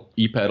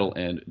e-pedal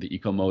and the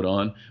eco mode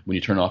on, when you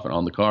turn off and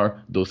on the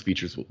car, those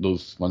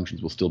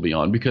functions will still be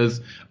on,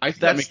 because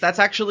that's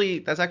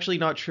actually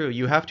not true.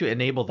 You have to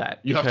enable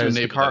that. You have to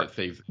enable that. It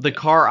saves it. The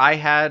car I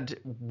had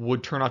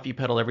would turn off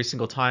e-pedal every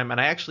single time,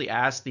 and I actually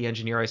asked the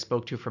engineer I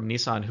spoke to from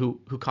Nissan who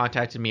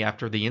contacted me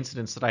after the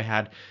incidents that I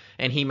had,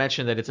 and he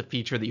mentioned that it's a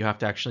feature that you have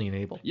to actually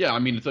enable. Yeah, I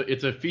mean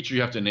it's a feature you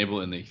have to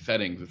enable in the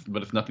settings,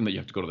 but it's nothing that you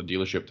have to go to the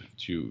dealership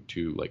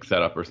to like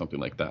set up or something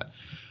like that.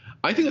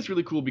 I think that's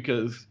really cool,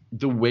 because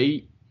the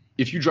way,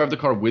 if you drive the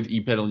car with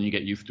e-pedal and you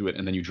get used to it,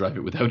 and then you drive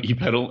it without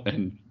e-pedal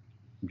and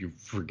you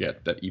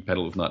forget that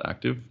e-pedal is not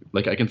active,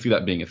 like I can see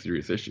that being a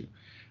serious issue.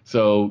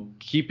 So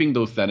keeping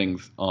those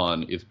settings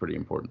on is pretty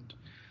important.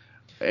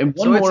 And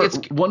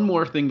one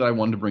more thing that I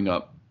wanted to bring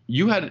up.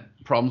 You had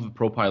problems with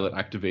ProPilot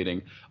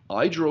activating.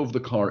 I drove the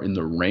car in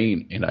the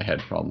rain and I had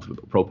problems with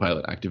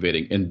ProPilot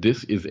activating, and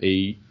this is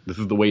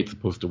the way it's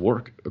supposed to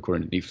work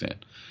according to Nissan.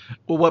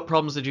 Well, what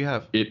problems did you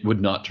have? It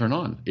would not turn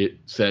on. It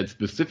said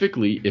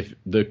specifically if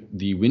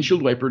the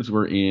windshield wipers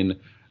were in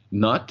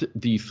not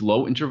the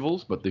slow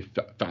intervals but the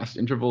fast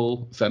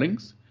interval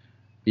settings,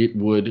 it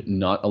would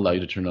not allow you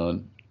to turn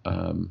on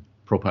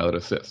ProPilot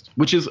Assist,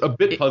 which is a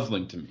bit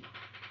puzzling to me.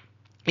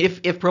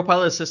 If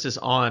ProPilot Assist is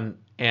on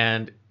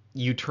and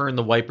you turn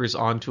the wipers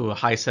on to a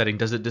high setting,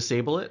 does it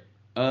disable it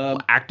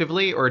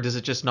actively, or does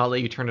it just not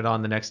let you turn it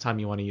on the next time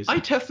you want to use it? I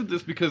tested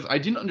this because I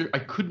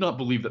could not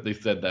believe that they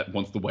said that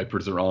once the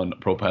wipers are on,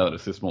 ProPilot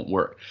Assist won't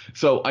work.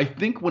 So I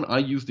think when I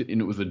used it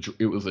and it was a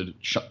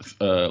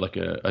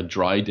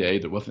dry day,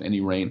 there wasn't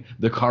any rain,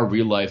 the car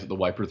realized that the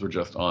wipers were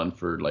just on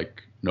for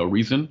like no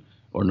reason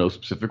or no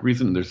specific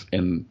reason.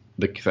 And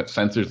the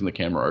sensors in the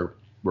camera are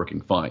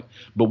working fine.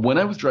 But when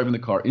I was driving the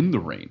car in the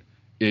rain,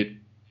 it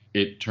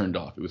turned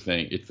off.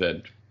 It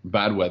said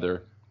bad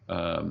weather.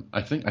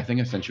 I think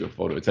I sent you a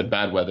photo. It said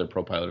bad weather,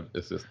 ProPilot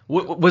Assist.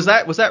 Was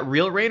that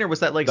real rain, or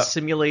was that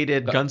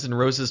simulated Guns N'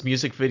 Roses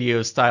music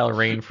video style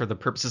rain for the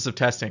purposes of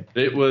testing?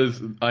 It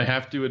was, I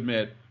have to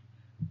admit,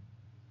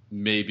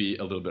 maybe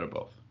a little bit of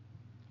both.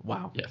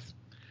 Wow. Yes.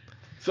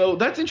 So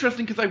that's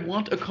interesting, because I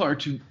want a car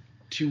to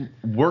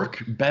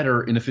work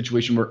better in a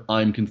situation where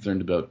I'm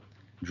concerned about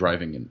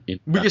driving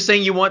But you're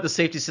saying you want the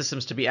safety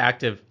systems to be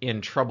active in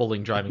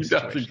troubling driving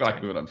situations. That's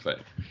exactly what I'm saying.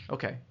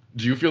 Okay.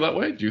 Do you feel that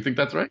way? Do you think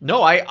that's right?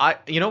 No, I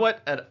you know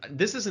what?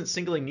 This isn't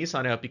singling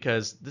Nissan out,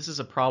 because this is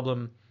a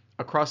problem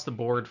across the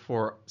board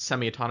for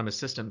semi-autonomous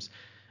systems.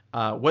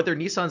 Whether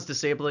Nissan's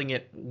disabling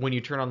it when you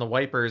turn on the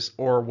wipers,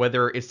 or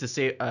whether it's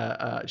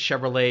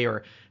Chevrolet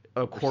or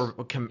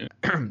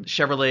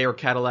Chevrolet or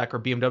Cadillac or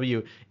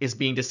BMW is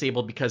being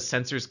disabled because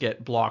sensors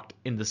get blocked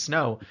in the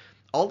snow.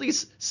 All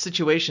these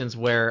situations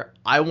where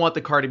I want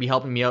the car to be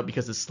helping me out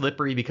because it's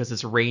slippery, because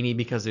it's rainy,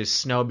 because there's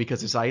snow,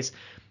 because there's ice,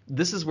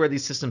 this is where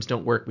these systems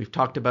don't work. We've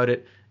talked about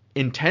it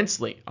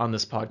intensely on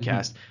this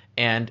podcast.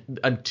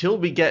 And until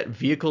we get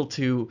vehicle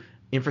to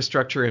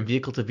infrastructure and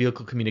vehicle to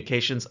vehicle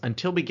communications,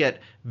 until we get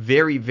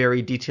very,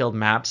 very detailed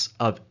maps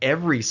of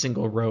every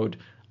single road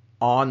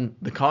on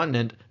the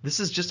continent,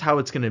 this is just how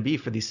it's going to be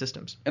for these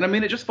systems. And I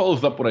mean, it just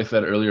follows up what I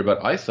said earlier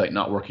about eyesight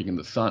not working in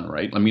the sun,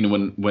 right? I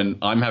mean, when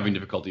I'm having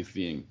difficulty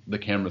seeing, the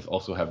cameras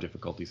also have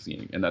difficulty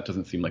seeing, and that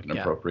doesn't seem like an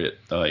appropriate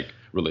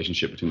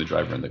relationship between the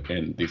driver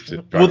and these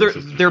systems. Well,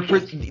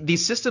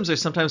 these systems are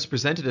sometimes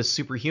presented as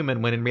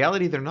superhuman when in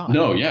reality they're not.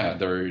 No, yeah,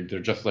 they're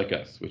just like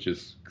us, which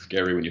is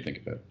scary when you think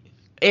about it.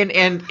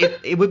 And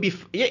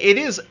it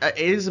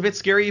is a bit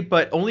scary,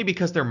 but only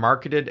because they're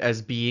marketed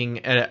as being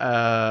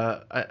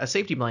a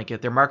safety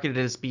blanket. They're marketed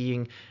as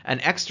being an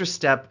extra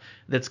step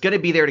that's going to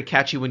be there to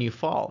catch you when you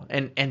fall,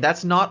 and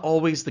that's not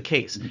always the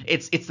case.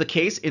 It's the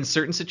case in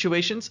certain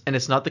situations, and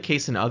it's not the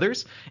case in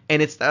others.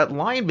 And it's that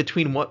line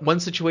between what one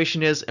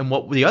situation is and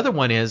what the other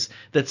one is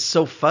that's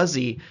so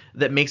fuzzy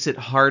that makes it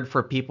hard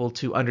for people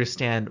to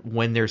understand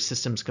when their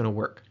system's going to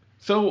work.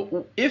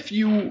 So if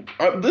you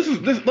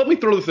let me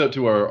throw this out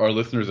to our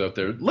listeners out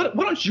there. Why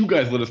don't you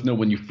guys let us know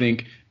when you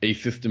think a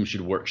system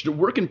should work? Should it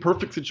work in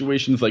perfect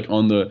situations like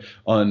on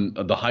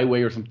the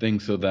highway or something,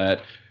 so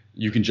that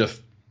you can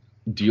just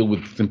deal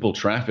with simple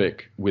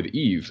traffic with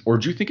ease, or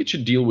do you think it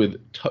should deal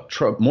with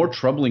more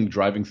troubling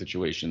driving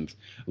situations,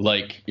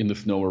 like in the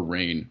snow or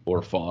rain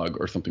or fog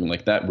or something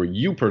like that, where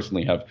you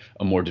personally have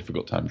a more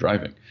difficult time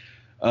driving?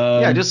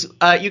 Yeah, just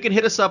you can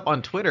hit us up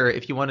on Twitter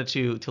if you wanted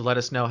to let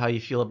us know how you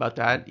feel about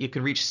that. You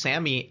can reach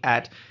Sammy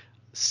at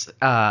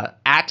Sammy_ha,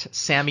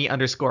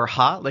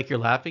 like you're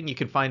laughing. You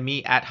can find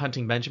me at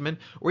Hunting Benjamin,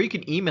 or you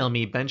can email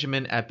me,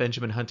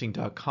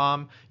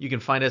 benjamin@benjaminhunting.com. You can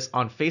find us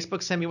on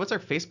Facebook. Sammy, what's our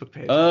Facebook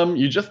page?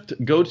 You just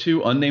go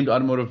to Unnamed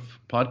Automotive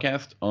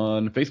Podcast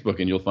on Facebook,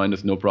 and you'll find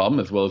us no problem,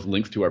 as well as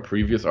links to our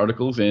previous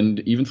articles and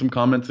even some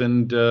comments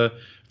and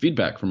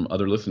feedback from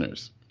other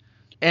listeners.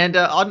 And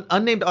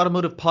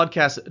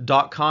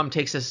unnamedautomotivepodcast.com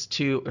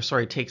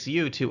takes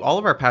you to all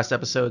of our past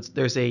episodes.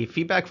 There's a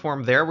feedback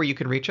form there where you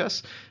can reach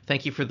us.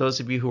 Thank you for those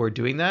of you who are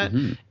doing that.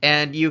 Mm-hmm.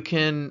 And you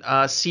can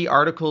see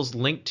articles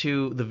linked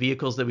to the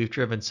vehicles that we've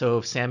driven. So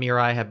if Sammy or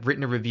I have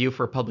written a review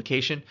for a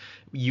publication,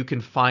 you can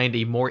find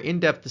a more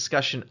in-depth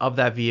discussion of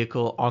that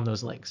vehicle on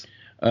those links.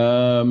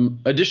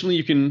 Additionally,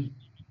 you can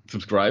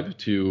subscribe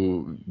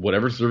to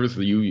whatever service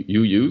that you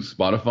use,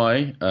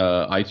 Spotify,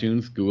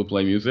 iTunes, Google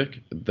Play Music.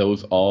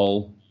 Those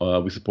all,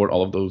 we support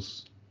all of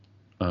those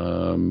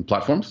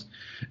platforms.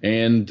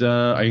 And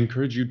I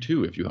encourage you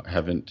to, if you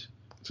haven't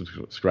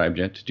subscribed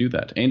yet, to do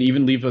that. And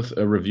even leave us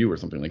a review or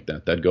something like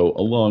that. That'd go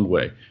a long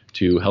way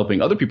to helping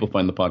other people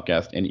find the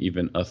podcast and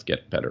even us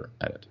get better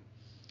at it.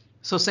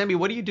 So, Sammy,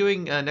 what are you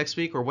doing next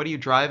week, or what are you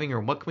driving, or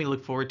what can we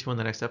look forward to in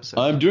the next episode?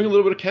 I'm doing a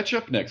little bit of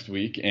catch-up next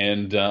week,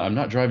 and I'm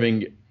not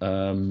driving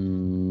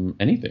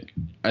anything.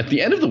 At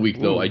the end of the week,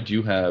 though, I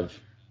do have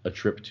a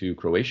trip to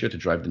Croatia to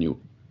drive the new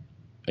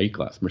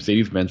A-Class,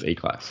 Mercedes-Benz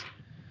A-Class.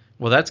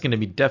 Well, that's going to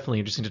be definitely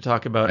interesting to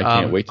talk about.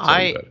 I can't wait to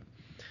tell you about it.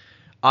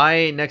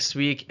 I, next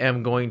week,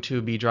 am going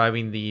to be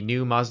driving the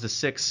new Mazda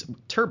 6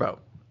 Turbo.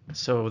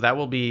 So that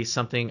will be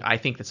something I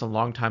think that's a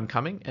long time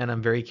coming, and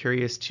I'm very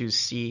curious to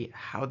see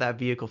how that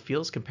vehicle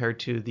feels compared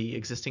to the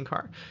existing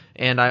car.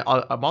 And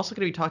I'm also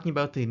going to be talking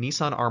about the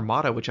Nissan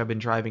Armada, which I've been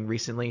driving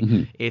recently.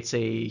 Mm-hmm. It's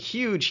a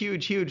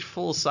huge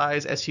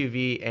full-size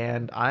SUV,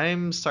 and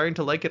I'm starting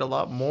to like it a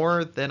lot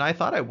more than I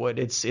thought I would.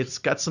 It's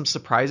got some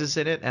surprises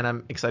in it, and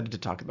I'm excited to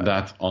talk about it.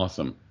 That's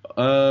awesome.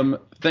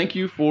 Thank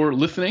you for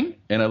listening,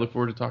 and I look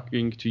forward to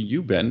talking to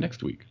you, Ben,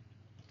 next week.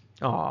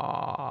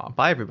 Aw,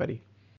 bye, everybody.